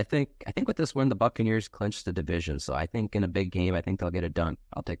 But I think with this win, the Buccaneers clinch the division. So I think in a big game, I think they'll get it done.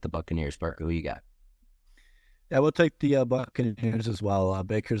 I'll take the Buccaneers. Parker, who you got? Yeah, we'll take the Buccaneers as well.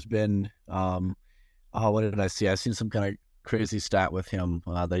 Baker's been, what did I see? I seen some kind of crazy stat with him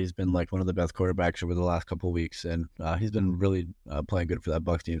that he's been like one of the best quarterbacks over the last couple of weeks, and he's been really playing good for that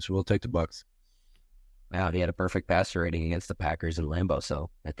Bucs team. So we'll take the Bucs. Wow, he had a perfect passer rating against the Packers in Lambeau, so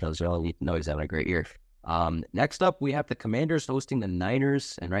that tells you all you need to know. He's having a great year. Next up, we have the Commanders hosting the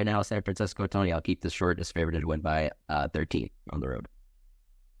Niners, and right now, San Francisco. Tony, I'll keep this short. Is favored to win by 13 on the road.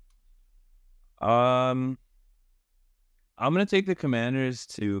 I'm going to take the Commanders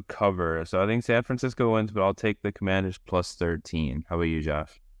to cover. So I think San Francisco wins, but I'll take the Commanders plus 13. How about you,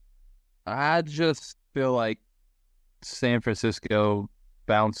 Josh? I just feel like San Francisco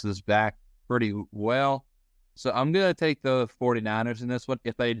bounces back pretty well. So I'm going to take the 49ers in this one.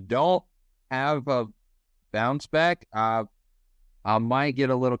 If they don't have a bounce back, I might get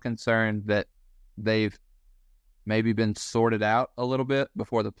a little concerned that they've maybe been sorted out a little bit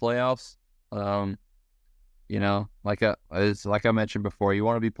before the playoffs. You know, like I mentioned before, you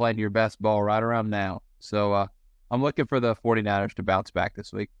want to be playing your best ball right around now. So I'm looking for the 49ers to bounce back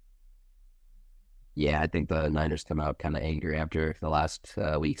this week. Yeah, I think the Niners come out kind of angry after the last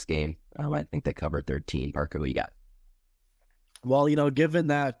week's game. I think they covered 13. Parker, what you got? Well, you know, given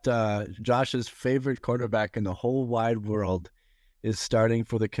that Josh's favorite quarterback in the whole wide world is starting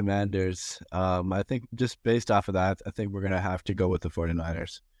for the Commanders, I think just based off of that, I think we're going to have to go with the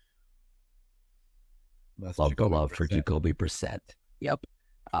 49ers. That's love for Jacoby Brissett. Yep.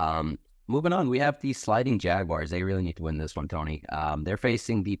 Moving on, we have the sliding Jaguars. They really need to win this one, Tony. They're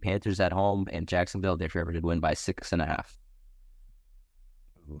facing the Panthers at home, and Jacksonville, they're favored to win by 6.5.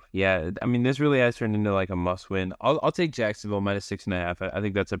 Yeah, I mean, this really has turned into like a must-win. I'll take Jacksonville minus 6.5. I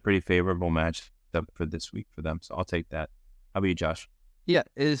think that's a pretty favorable match for this week for them, so I'll take that. How about you, Josh? Yeah,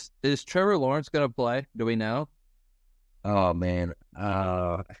 is Trevor Lawrence going to play? Do we know? Oh, man.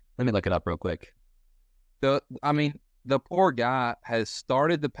 Let me look it up real quick. The poor guy has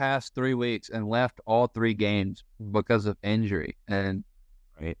started the past 3 weeks and left all 3 games because of injury. And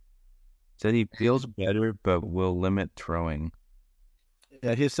right, said he feels better, but will limit throwing.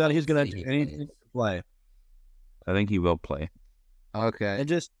 Yeah, he said he's going to do anything to play. I think he will play. Okay. And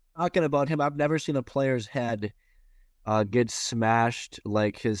just talking about him, I've never seen a player's head get smashed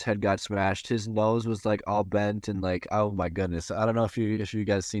like his head got smashed. His nose was like all bent and like, oh my goodness. I don't know if you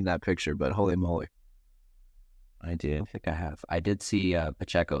guys seen that picture, but holy moly. I think I have. I did see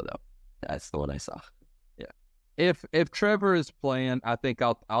Pacheco though. That's the one I saw. Yeah. If Trevor is playing, I think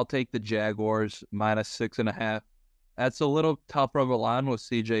I'll take the Jaguars minus 6.5. That's a little tougher of a line with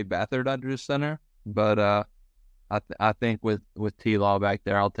C.J. Beathard under center, but I think with T-Law back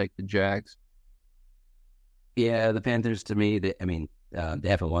there, I'll take the Jags. Yeah, the Panthers to me, they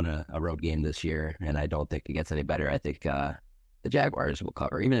haven't won a road game this year, and I don't think it gets any better. I think the Jaguars will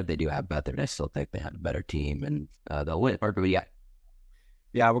cover. Even if they do have Beathard, I still think they have a better team, and they'll win. Parker, yeah.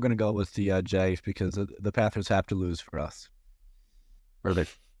 Yeah, we're going to go with the Jags because the Panthers have to lose for us.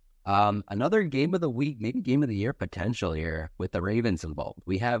 Perfect. Another game of the week, maybe game of the year potential here with the Ravens involved.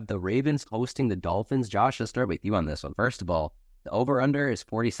 We have the Ravens hosting the Dolphins. Josh, let's start with you on this one. First of all, the over-under is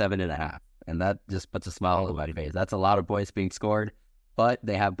 47.5, and that just puts a smile on my face. That's a lot of points being scored, but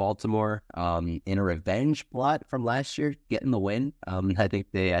they have Baltimore in a revenge plot from last year, getting the win. I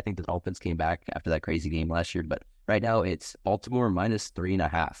think the Dolphins came back after that crazy game last year, but right now it's Baltimore minus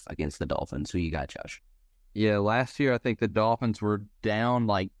 3.5 against the Dolphins. Who you got, Josh? Yeah, last year I think the Dolphins were down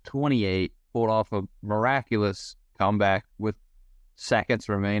like 28, pulled off a miraculous comeback with seconds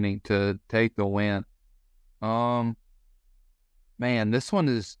remaining to take the win. Man, this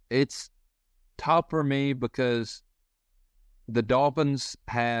one it's tough for me because the Dolphins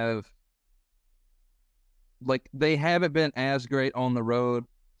they haven't been as great on the road,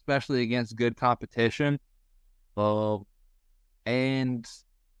 especially against good competition. And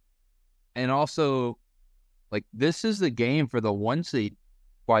also, like, this is the game for the 1 seed,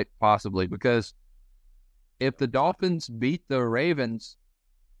 quite possibly, because if the Dolphins beat the Ravens,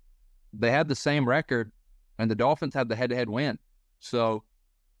 they have the same record, and the Dolphins have the head-to-head win. So,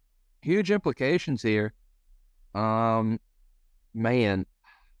 huge implications here. Man,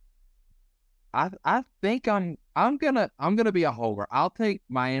 I think I'm gonna be a holder. I'll take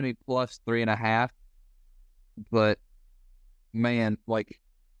Miami plus 3.5, but man, like,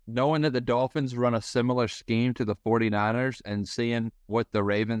 knowing that the Dolphins run a similar scheme to the 49ers and seeing what the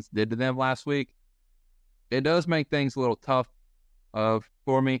Ravens did to them last week, it does make things a little tough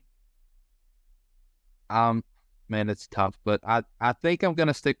for me. Man, man, it's tough. But I think I'm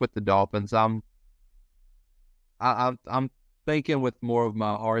gonna stick with the Dolphins. I'm thinking with more of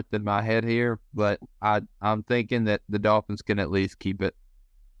my heart than my head here, but I'm thinking that the Dolphins can at least keep it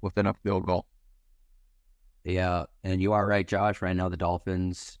within a field goal. Yeah, and you are right, Josh. Right now, the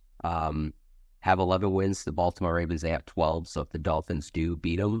Dolphins have 11 wins. The Baltimore Ravens, they have 12. So if the Dolphins do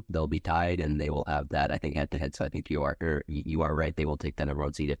beat them, they'll be tied, and they will have that, I think, head-to-head. So I think you are right. They will take that number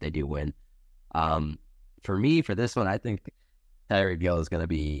one seed if they do win. For me, for this one, I think Tyreek Hill is going to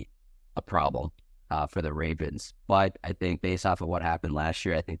be a problem for the Ravens. But I think based off of what happened last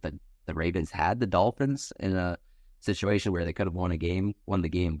year, I think that the Ravens had the Dolphins in a situation where they could have won the game,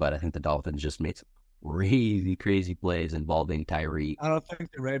 but I think the Dolphins just made some crazy plays involving Tyreek. I don't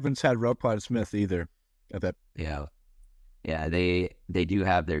think the Ravens had Roquan Smith either. Yeah, they do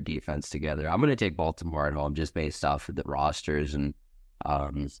have their defense together. I'm going to take Baltimore at home just based off of the rosters and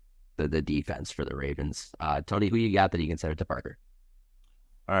the defense for the Ravens. Tony, who you got that you can send it to Parker?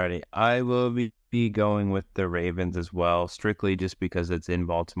 Alrighty, I will be going with the Ravens as well, strictly just because it's in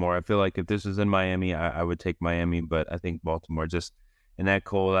Baltimore. I feel like if this was in Miami, I would take Miami, but I think Baltimore just in that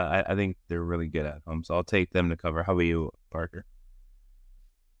cold, I think they're really good at home, so I'll take them to cover. How about you, Parker?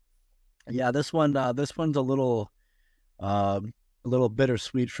 Yeah, this one's a little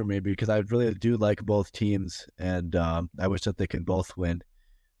bittersweet for me because I really do like both teams, and I wish that they could both win.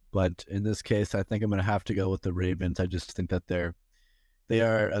 But in this case, I think I'm going to have to go with the Ravens. I just think that they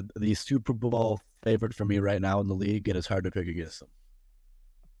are the Super Bowl favorite for me right now in the league, and it's hard to pick against them.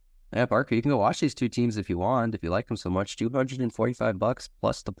 Yeah, Parker, you can go watch these two teams if you want. If you like them so much, $245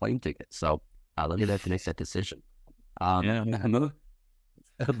 plus the plane ticket. So let me know if you make that decision. Moving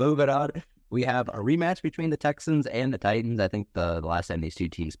on, we have a rematch between the Texans and the Titans. I think the last time these two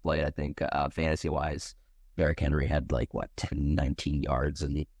teams played, I think fantasy-wise, Derrick Henry had 19 yards,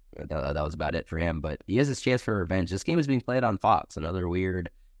 and that was about it for him. But he has his chance for revenge. This game is being played on Fox, another weird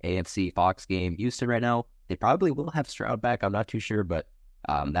AFC Fox game. Houston right now, they probably will have Stroud back. I'm not too sure, but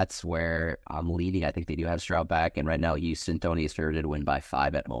that's where I'm leading. I think they do have Stroud back, and right now Houston, Tony is favored to win by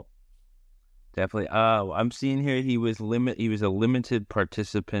 5 at home. Definitely. I'm seeing here he was a limited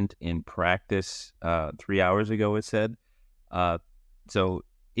participant in practice 3 hours ago, it said. So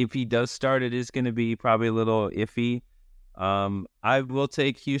if he does start, it is going to be probably a little iffy. I will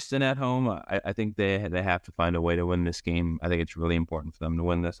take Houston at home. I think they have to find a way to win this game. I think it's really important for them to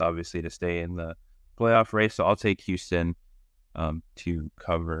win this, obviously, to stay in the playoff race. So I'll take Houston to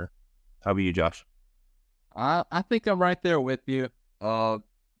cover. How about you, Josh? I think I'm right there with you.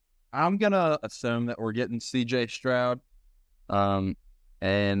 I'm going to assume that we're getting C.J. Stroud. And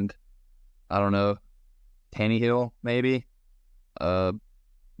I don't know, Tannehill, maybe.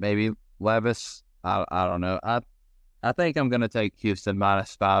 Maybe Levis. I don't know. I think I'm going to take Houston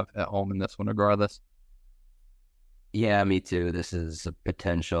 -5 at home in this one, regardless. Yeah, me too. This is a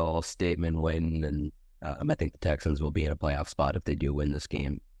potential statement win, and I think the Texans will be in a playoff spot if they do win this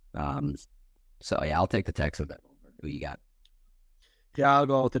game. So, yeah, I'll take the Texans. Who you got? Yeah, I'll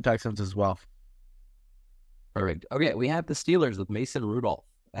go with the Texans as well. Perfect. Okay, we have the Steelers with Mason Rudolph.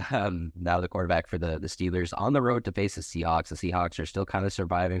 Now the quarterback for the Steelers on the road to face the Seahawks. The Seahawks are still kind of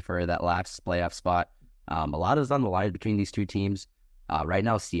surviving for that last playoff spot. A lot is on the line between these two teams. Right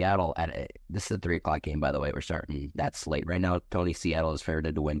now, Seattle this is a 3 o'clock game, by the way. We're starting that slate. Right now, Tony, Seattle is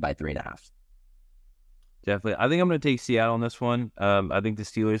favored to win by 3.5. Definitely. I think I'm going to take Seattle on this one. I think the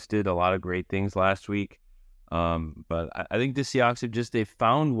Steelers did a lot of great things last week. But I think the Seahawks they've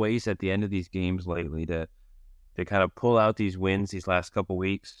found ways at the end of these games lately to kind of pull out these wins these last couple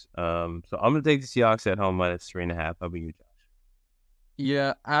weeks. So I'm going to take the Seahawks at home -3.5. How about you, Josh?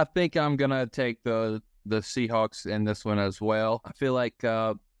 Yeah, I think I'm going to take the Seahawks in this one as well. I feel like,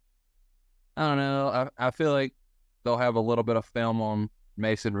 I don't know, I feel like they'll have a little bit of film on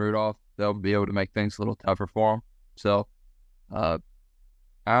Mason Rudolph. They'll be able to make things a little tougher for him. So I'm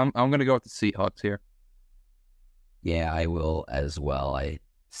going to go with the Seahawks here. Yeah, I will as well. I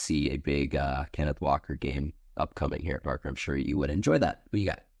see a big Kenneth Walker game upcoming here, Parker. I'm sure you would enjoy that. Who you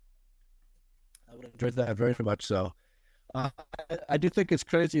got? I would enjoy that very much so. I do think it's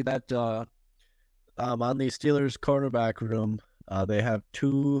crazy that on the Steelers cornerback room, they have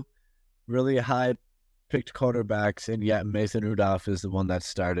 2 really high-picked quarterbacks, and yet Mason Rudolph is the one that's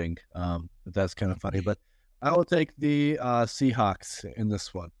starting. That's kind of funny. But I will take the Seahawks in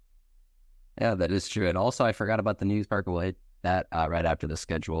this one. Yeah, that is true. And also, I forgot about the news, Parker. We'll hit that right after the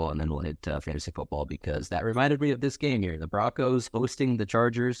schedule, and then we'll hit fantasy football because that reminded me of this game here. The Broncos hosting the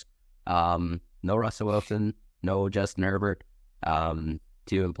Chargers. No Russell Wilson, no Justin Herbert. 2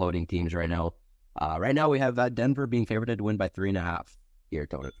 imploding teams right now. Right now, we have Denver being favored to win by 3.5 here,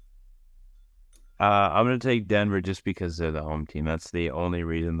 Tony. I'm going to take Denver just because they're the home team. That's the only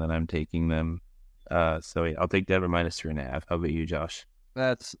reason that I'm taking them. So yeah, I'll take Denver minus 3.5. How about you, Josh?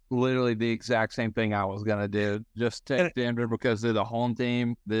 That's literally the exact same thing I was gonna do. Just take Denver because they're the home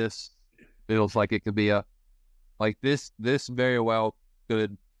team. This feels like it could be this. This very well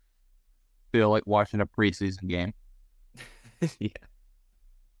could feel like watching a preseason game.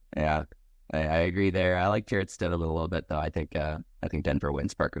 Yeah, I agree there. I like Jarrett Stidham a little bit though. I think Denver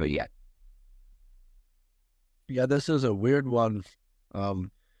wins. Parker, who you got? Yeah, this is a weird one.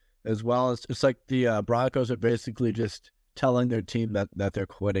 As well as it's like the Broncos are basically just telling their team that they're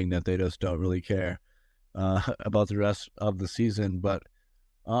quitting, that they just don't really care about the rest of the season. But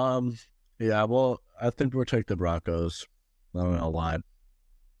yeah, well, I think we'll take the Broncos. I don't know why.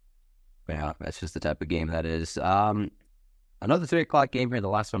 Yeah, that's just the type of game that is. Another 3:00 game here, the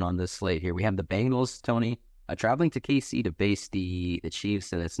last one on this slate here. We have the Bengals, Tony, traveling to KC to face the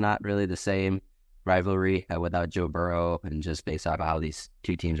Chiefs, and it's not really the same rivalry without Joe Burrow, and just based off how these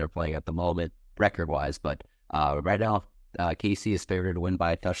two teams are playing at the moment, record-wise. But right now, KC is favored to win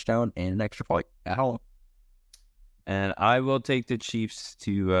by a touchdown and an extra point at home. And I will take the Chiefs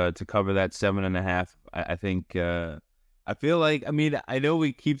to cover that 7.5. I think. I feel like, I mean, I know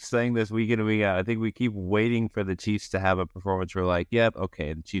we keep saying this week in and week out. I think we keep waiting for the Chiefs to have a performance where we're like, yep,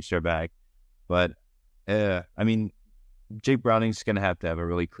 okay, the Chiefs are back. But, I mean, Jake Browning's going to have a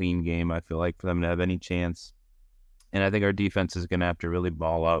really clean game, I feel like, for them to have any chance. And I think our defense is going to have to really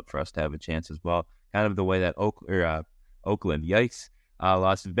ball out for us to have a chance as well. Kind of the way that Oakland,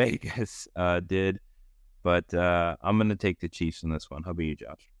 Las Vegas did. But I'm going to take the Chiefs in this one. How about you,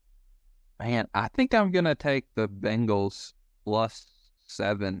 Josh? Man, I think I'm going to take the Bengals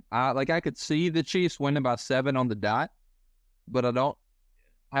 +7. I could see the Chiefs winning by 7 on the dot, but I don't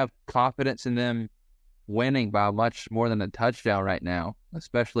have confidence in them winning by much more than a touchdown right now,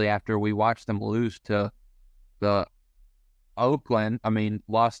 especially after we watched them lose to the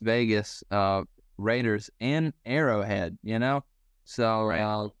Las Vegas Raiders in Arrowhead, you know? So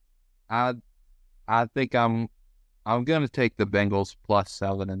I think I'm going to take the Bengals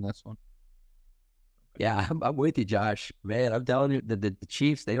 +7 in this one. Yeah, I'm with you, Josh. Man, I'm telling you, the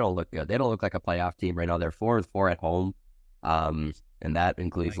Chiefs, they don't look good. They don't look like a playoff team right now. They're 4-4 at home, and that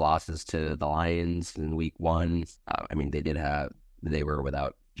includes losses to the Lions in week 1. I mean, they were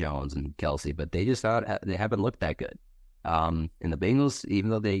without Jones and Kelsey, but they haven't looked that good. And the Bengals,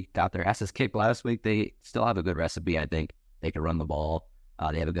 even though they got their asses kicked last week, they still have a good recipe. I think they can run the ball.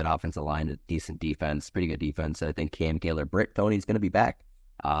 They have a good offensive line, a decent defense, pretty good defense. I think Cam Taylor-Britt, Tony's going to be back.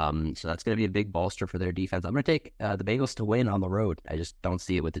 So that's going to be a big bolster for their defense. I'm going to take the Bengals to win on the road. I just don't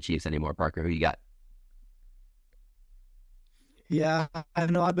see it with the Chiefs anymore. Parker, who you got? Yeah, I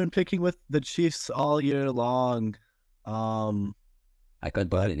know I've been picking with the Chiefs all year long. I couldn't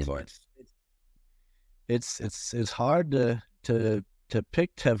put it anymore. It's hard to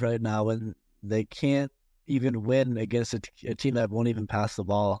pick them right now when they can't even win against a team that won't even pass the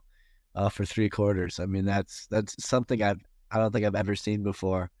ball for 3 quarters. I mean, that's something I don't think I've ever seen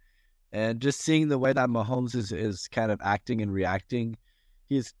before. And just seeing the way that Mahomes is kind of acting and reacting,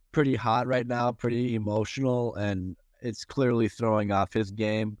 he's pretty hot right now, pretty emotional, and it's clearly throwing off his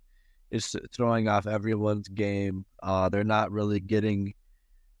game. It's throwing off everyone's game. They're not really getting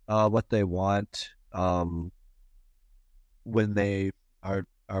what they want when they are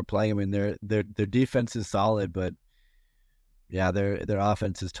playing. I mean, their defense is solid, but yeah, their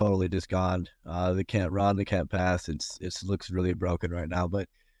offense is totally just gone. They can't run, they can't pass. It looks really broken right now. But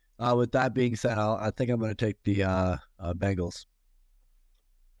with that being said, I think I'm going to take the Bengals.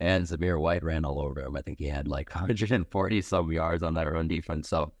 And Zamir White ran all over him. I think he had like 140 some yards on that run defense.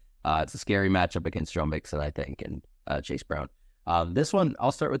 So it's a scary matchup against Joe Mixon, I think, and Chase Brown. This one,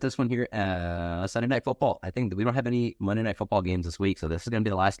 I'll start with this one here. Sunday Night Football. I think that we don't have any Monday Night Football games this week, so this is going to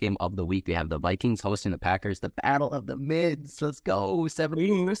be the last game of the week. We have the Vikings hosting the Packers, the battle of the mids. Let's go.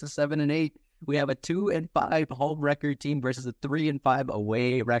 7 versus 7-8. We have a 2-5 home record team versus a 3-5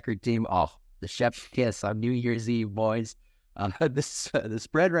 away record team. Oh, the chef's kiss on New Year's Eve, boys. The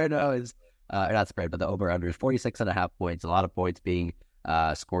spread right now is not spread, but the over-under is 46.5 points. A lot of points being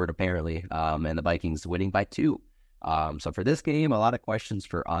scored apparently, and the Vikings winning by 2. So for this game, a lot of questions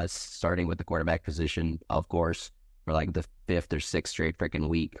for us, starting with the quarterback position, of course, for like the 5th or 6th straight freaking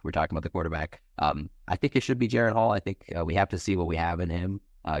week. We're talking about the quarterback. I think it should be Jared Hall. I think we have to see what we have in him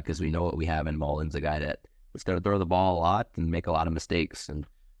because we know what we have in Mullins, a guy that is going to throw the ball a lot and make a lot of mistakes. And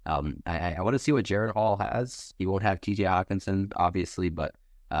I want to see what Jared Hall has. He won't have TJ Hawkinson, obviously, but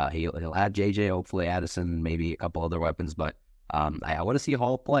he'll have JJ, hopefully Addison, maybe a couple other weapons, but I want to see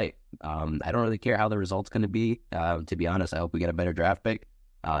Hall play. I don't really care how the result's going to be. To be honest, I hope we get a better draft pick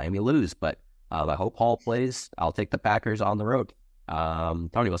and we lose. But I hope Hall plays. I'll take the Packers on the road.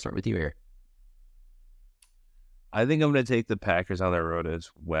 Tony, we'll start with you here. I think I'm going to take the Packers on the road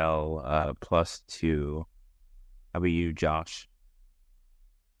as well, +2. How about you, Josh?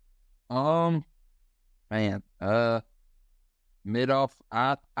 Man, mid-off.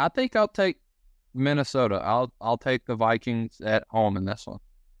 I think I'll take Minnesota. I'll take the Vikings at home in this one.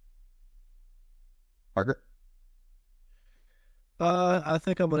 Parker? I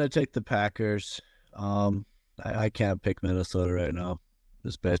think I'm going to take the Packers. I can't pick Minnesota right now,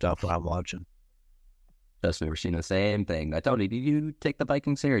 just based off what I'm watching. Just we're seeing the same thing. Tony, did you take the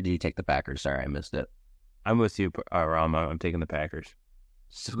Vikings here, or did you take the Packers? Sorry, I missed it. I'm with you, Ram. I'm taking the Packers.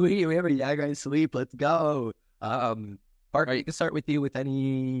 Sweet, we have a guys sweep. Let's go. Parker, you can start with you with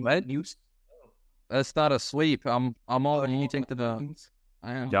any news. That's not a sweep. I'm all. You take the Vikings.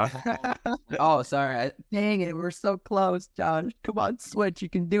 I am. Josh? Oh, sorry. Dang it, we're so close, Josh. Come on, switch. You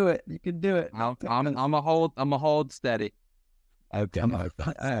can do it. You can do it. I'm a hold steady. Okay. All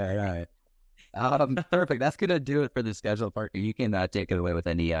right. Perfect. That's gonna do it for the schedule, Parker. You can take it away with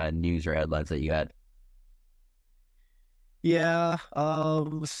any news or headlines that you had. Yeah. As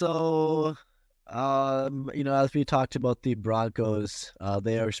we talked about the Broncos,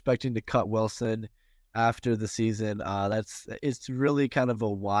 they are expecting to cut Wilson after the season. It's really kind of a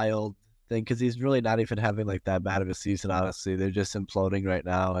wild thing because he's really not even having like that bad of a season. Honestly, they're just imploding right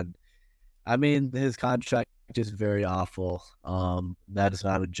now, and I mean his contract is very awful. That is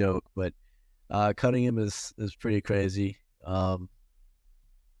not a joke, but cutting him is pretty crazy.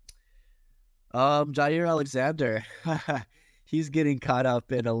 Jair Alexander, he's getting caught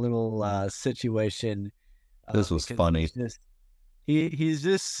up in a little situation. This was funny. He's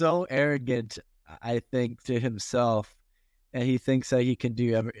just so arrogant, I think, to himself, and he thinks that he can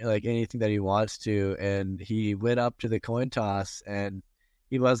do anything that he wants to. And he went up to the coin toss, and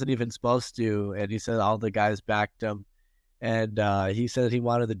he wasn't even supposed to. And he said all the guys backed him, and he said he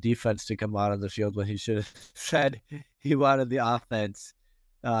wanted the defense to come out on the field when he should have said he wanted the offense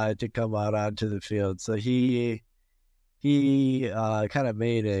to come out onto the field. So he kind of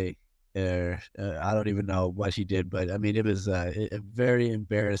made I don't even know what he did, but I mean, it was a very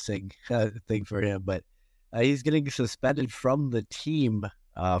embarrassing thing for him. But he's getting suspended from the team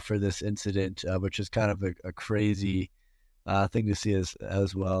for this incident, which is kind of a crazy thing to see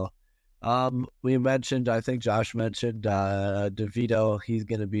as well. We mentioned, I think Josh mentioned, DeVito. He's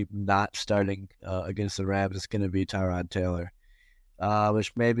going to be not starting against the Rams. It's going to be Tyrod Taylor.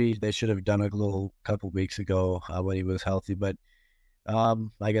 Which maybe they should have done a couple weeks ago when he was healthy, but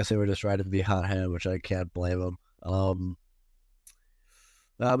I guess they were just riding behind him, which I can't blame them.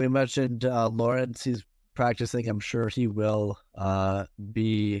 We mentioned Lawrence. He's practicing. I'm sure he will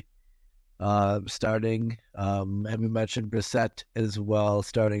be starting. And we mentioned Brissett as well,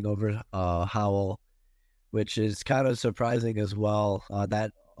 starting over Howell, which is kind of surprising as well.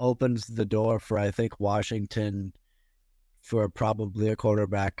 That opens the door for, I think, Washington for probably a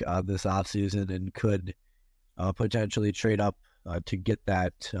quarterback this offseason and could potentially trade up to get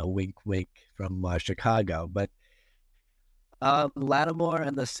that wink from Chicago. But Lattimore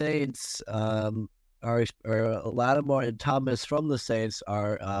and the Saints Lattimore and Thomas from the Saints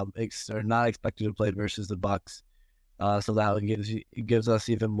are not expected to play versus the Bucs. So that gives us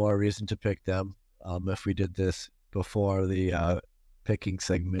even more reason to pick them if we did this before the picking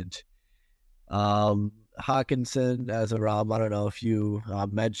segment. Hawkinson as a Rom, I don't know if you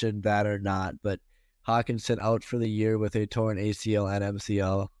mentioned that or not, but Hawkinson out for the year with a torn ACL and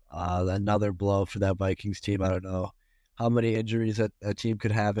MCL. Another blow for that Vikings team. I don't know how many injuries a team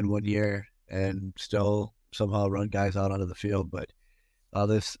could have in 1 year and still somehow run guys out onto the field, but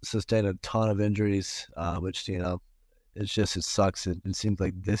they've sustained a ton of injuries, which, it sucks. It seems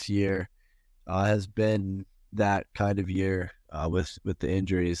like this year has been that kind of year with the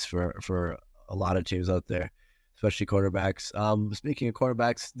injuries for a lot of teams out there, especially quarterbacks. Speaking of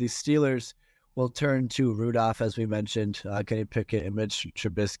quarterbacks, the Steelers will turn to Rudolph, as we mentioned. Kenny Pickett and Mitch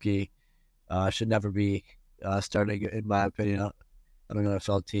Trubisky should never be starting, in my opinion, on an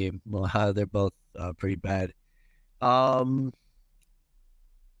NFL team. Well, they're both pretty bad. Kareem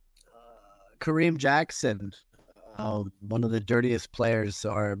Jackson, one of the dirtiest players,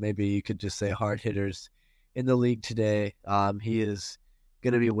 or maybe you could just say hard hitters in the league today. He is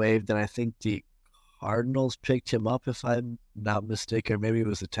going to be waived, and I think the Cardinals picked him up, if I'm not mistaken, or maybe it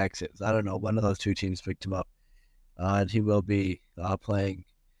was the Texans. I don't know. One of those two teams picked him up, and he will be playing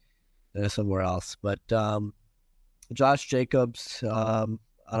somewhere else. But Josh Jacobs, I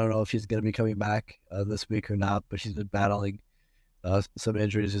don't know if he's going to be coming back this week or not, but he's been battling some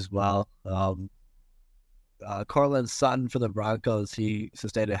injuries as well. Cortland Sutton for the Broncos, he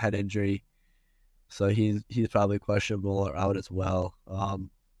sustained a head injury so he's probably questionable or out as well.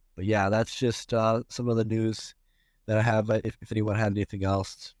 But yeah, that's just some of the news that I have. If anyone had anything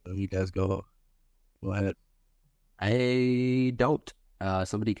else, you guys go ahead. I don't.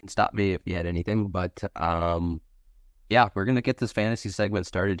 Somebody can stop me if you had anything, but yeah, we're gonna get this fantasy segment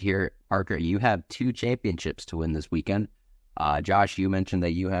started here. Parker, you have 2 championships to win this weekend. Josh, you mentioned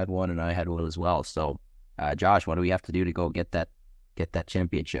that you had one and I had one as well. So, Josh, what do we have to do to go get that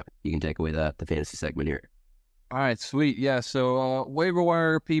championship? You can take away the fantasy segment here. All right, sweet. Yeah, so waiver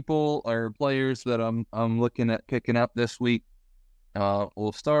wire people or players that I'm looking at picking up this week.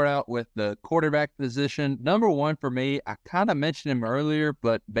 We'll start out with the quarterback position. Number 1 for me, I kind of mentioned him earlier,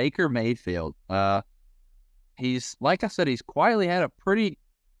 but Baker Mayfield. He's, like I said, he's quietly had a pretty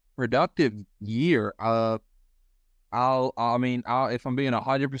productive year. If I'm being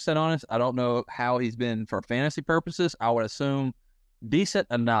 100% honest, I don't know how he's been for fantasy purposes. I would assume decent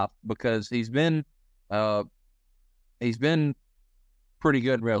enough because he's been pretty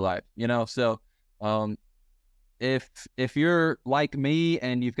good in real life, So, if you're like me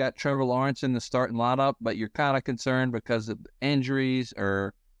and you've got Trevor Lawrence in the starting lineup, but you're kind of concerned because of injuries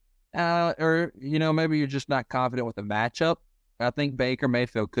or maybe you're just not confident with the matchup, I think Baker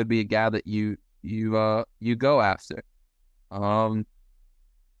Mayfield could be a guy that you go after. Other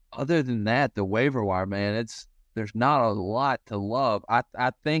than that, the waiver wire, man, there's not a lot to love.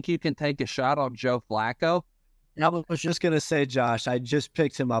 I think you can take a shot on Joe Flacco. I was just gonna say, Josh, I just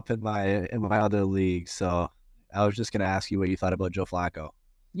picked him up in my other league, so I was just gonna ask you what you thought about Joe Flacco.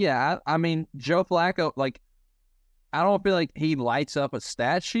 Yeah, I mean Joe Flacco, like, I don't feel like he lights up a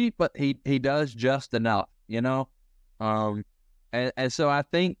stat sheet, but he does just enough, And so I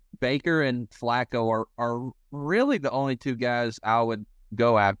think Baker and Flacco are really the only 2 guys I would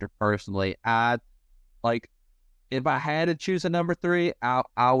go after personally. If I had to choose a number 3,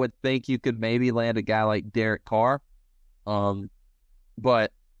 I would think you could maybe land a guy like Derek Carr.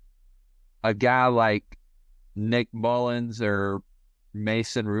 But a guy like Nick Mullins or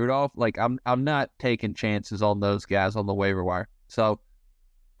Mason Rudolph, like I'm not taking chances on those guys on the waiver wire. So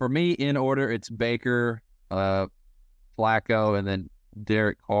for me, in order, it's Baker, Flacco, and then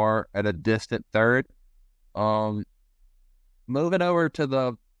Derek Carr at a distant third. Moving over to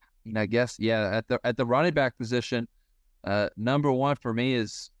the, at the running back position, number 1 for me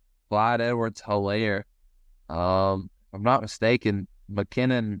is Clyde Edwards-Helaire. If I'm not mistaken,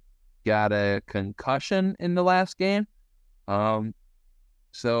 McKinnon got a concussion in the last game.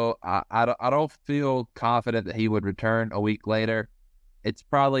 So I don't feel confident that he would return a week later. It's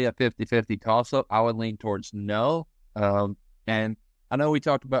probably a 50-50 toss-up. I would lean towards no. And I know we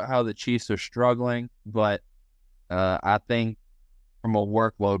talked about how the Chiefs are struggling, but I think from a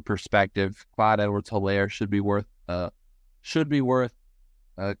workload perspective, Clyde Edwards-Helaire should be worth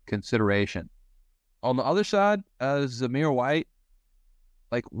consideration. On the other side, Zamir White,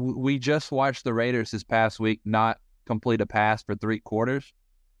 like we just watched the Raiders this past week not complete a pass for 3 quarters.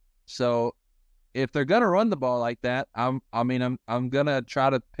 So if they're gonna run the ball like that, I'm gonna try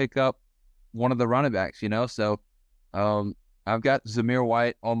to pick up one of the running backs, So I've got Zamir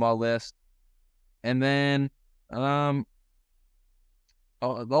White on my list, and then the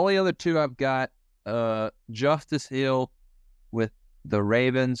only other 2 I've got Justice Hill with the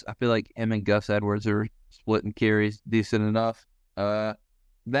Ravens. I feel like him and Gus Edwards are splitting carries decent enough. That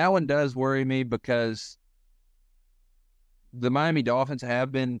one does worry me because the Miami Dolphins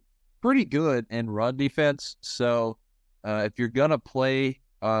have been pretty good in run defense. So if you're gonna play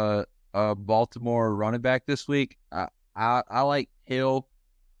a Baltimore running back this week, I like Hill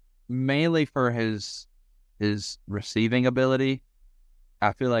mainly for his receiving ability.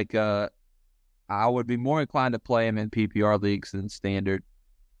 I feel like I would be more inclined to play him in PPR leagues than standard,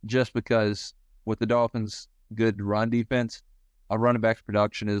 just because with the Dolphins' good run defense, a running back's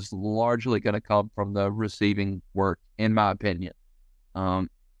production is largely going to come from the receiving work, in my opinion.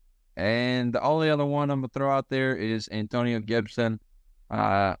 And the only other one I'm going to throw out there is Antonio Gibson.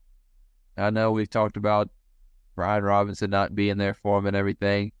 I know we've talked about Brian Robinson not being there for him and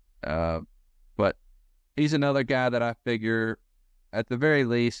everything, but he's another guy that I figure, at the very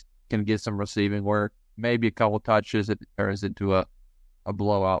least, can get some receiving work, maybe a couple touches. It turns into a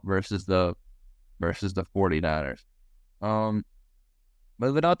blowout versus the 49ers.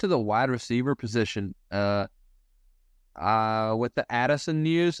 Moving on to the wide receiver position. With the Addison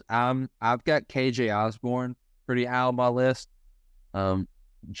news, I've got KJ Osborne pretty high on my list.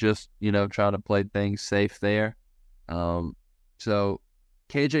 Just trying to play things safe there. So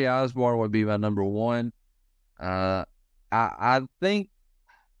KJ Osborne would be my number 1. I think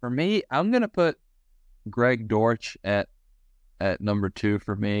for me, I'm gonna put Greg Dortch at number 2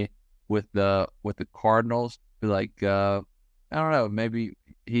 for me. with the Cardinals. Like I don't know, maybe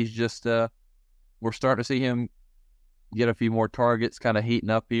he's just we're starting to see him get a few more targets, kind of heating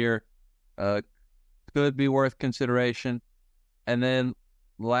up here. Could be worth consideration. And then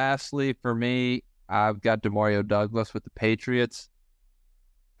lastly, for me, I've got Demario Douglas with the Patriots.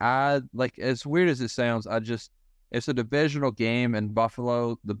 As weird as it sounds, it's a divisional game in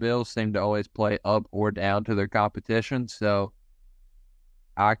Buffalo. The Bills seem to always play up or down to their competition. So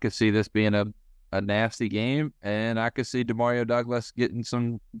I could see this being a nasty game, and I could see Demario Douglas getting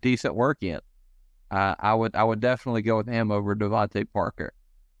some decent work in. I would definitely go with him over Devontae Parker.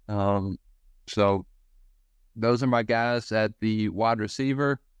 So those are my guys at the wide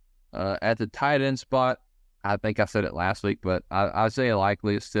receiver. At the tight end spot, I think I said it last week, but Isaiah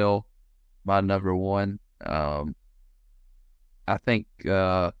Likely is still my number one. I think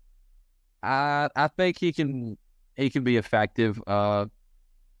I think he can be effective.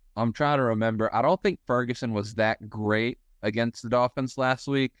 I'm trying to remember. I don't think Ferguson was that great against the Dolphins last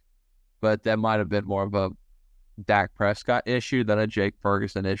week, but that might have been more of a Dak Prescott issue than a Jake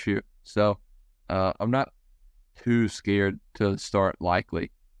Ferguson issue. So I'm not too scared to start Likely.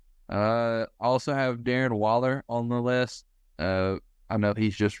 Also have Darren Waller on the list. I know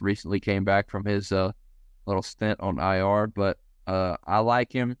he's just recently came back from his little stint on IR, but I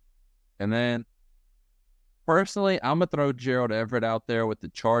like him. And then personally, I'm going to throw Gerald Everett out there with the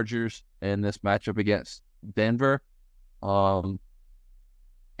Chargers in this matchup against Denver.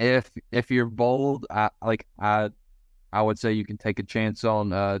 If you're bold, I would say you can take a chance on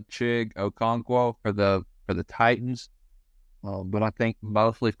Chig Okonkwo for the Titans. But I think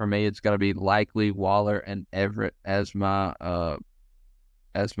mostly for me, it's going to be Likely, Waller, and Everett as my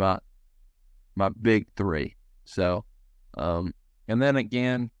big three. So, and then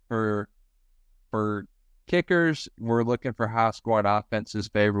again for kickers, we're looking for high scoring offenses,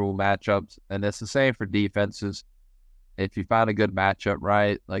 favorable matchups, and it's the same for defenses. If you find a good matchup,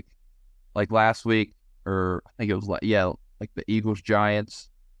 right, like last week, or I think it was like the Eagles Giants.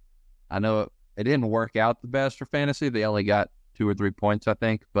 I know it didn't work out the best for fantasy. They only got 2 or 3 points, I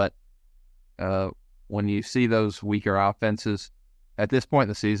think. But when you see those weaker offenses, at this point in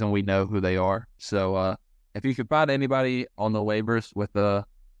the season, we know who they are. So if you could find anybody on the waivers with a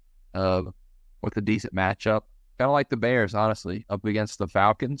decent matchup, kind of like the Bears, honestly, up against the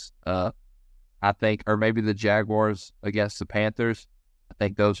Falcons, I think, or maybe the Jaguars against the Panthers, I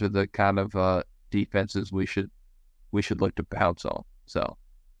think those are the kind of defenses we should look to pounce on. So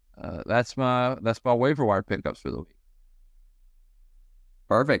that's my waiver wire pickups for the week.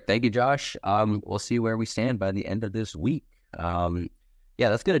 Perfect. Thank you, Josh. We'll see where we stand by the end of this week. Yeah,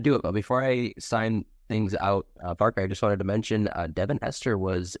 that's going to do it. But before I sign things out, Parker, I just wanted to mention Devin Hester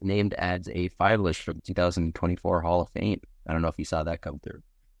was named as a finalist for the 2024 Hall of Fame. I don't know if you saw that come through.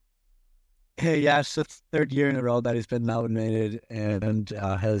 Hey, yeah, it's the third year in a row that he's been nominated and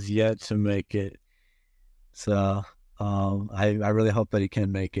has yet to make it. So I really hope that he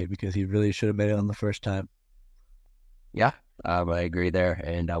can make it because he really should have made it on the first time. Yeah, I agree there.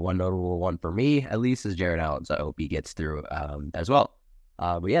 And one notable one for me, at least, is Jared Allen. So I hope he gets through as well.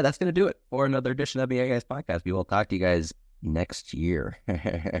 But yeah, that's going to do it for another edition of the NBA Guys podcast. We will talk to you guys next year.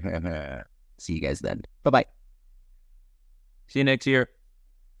 See you guys then. Bye-bye. See you next year.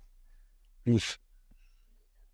 Peace.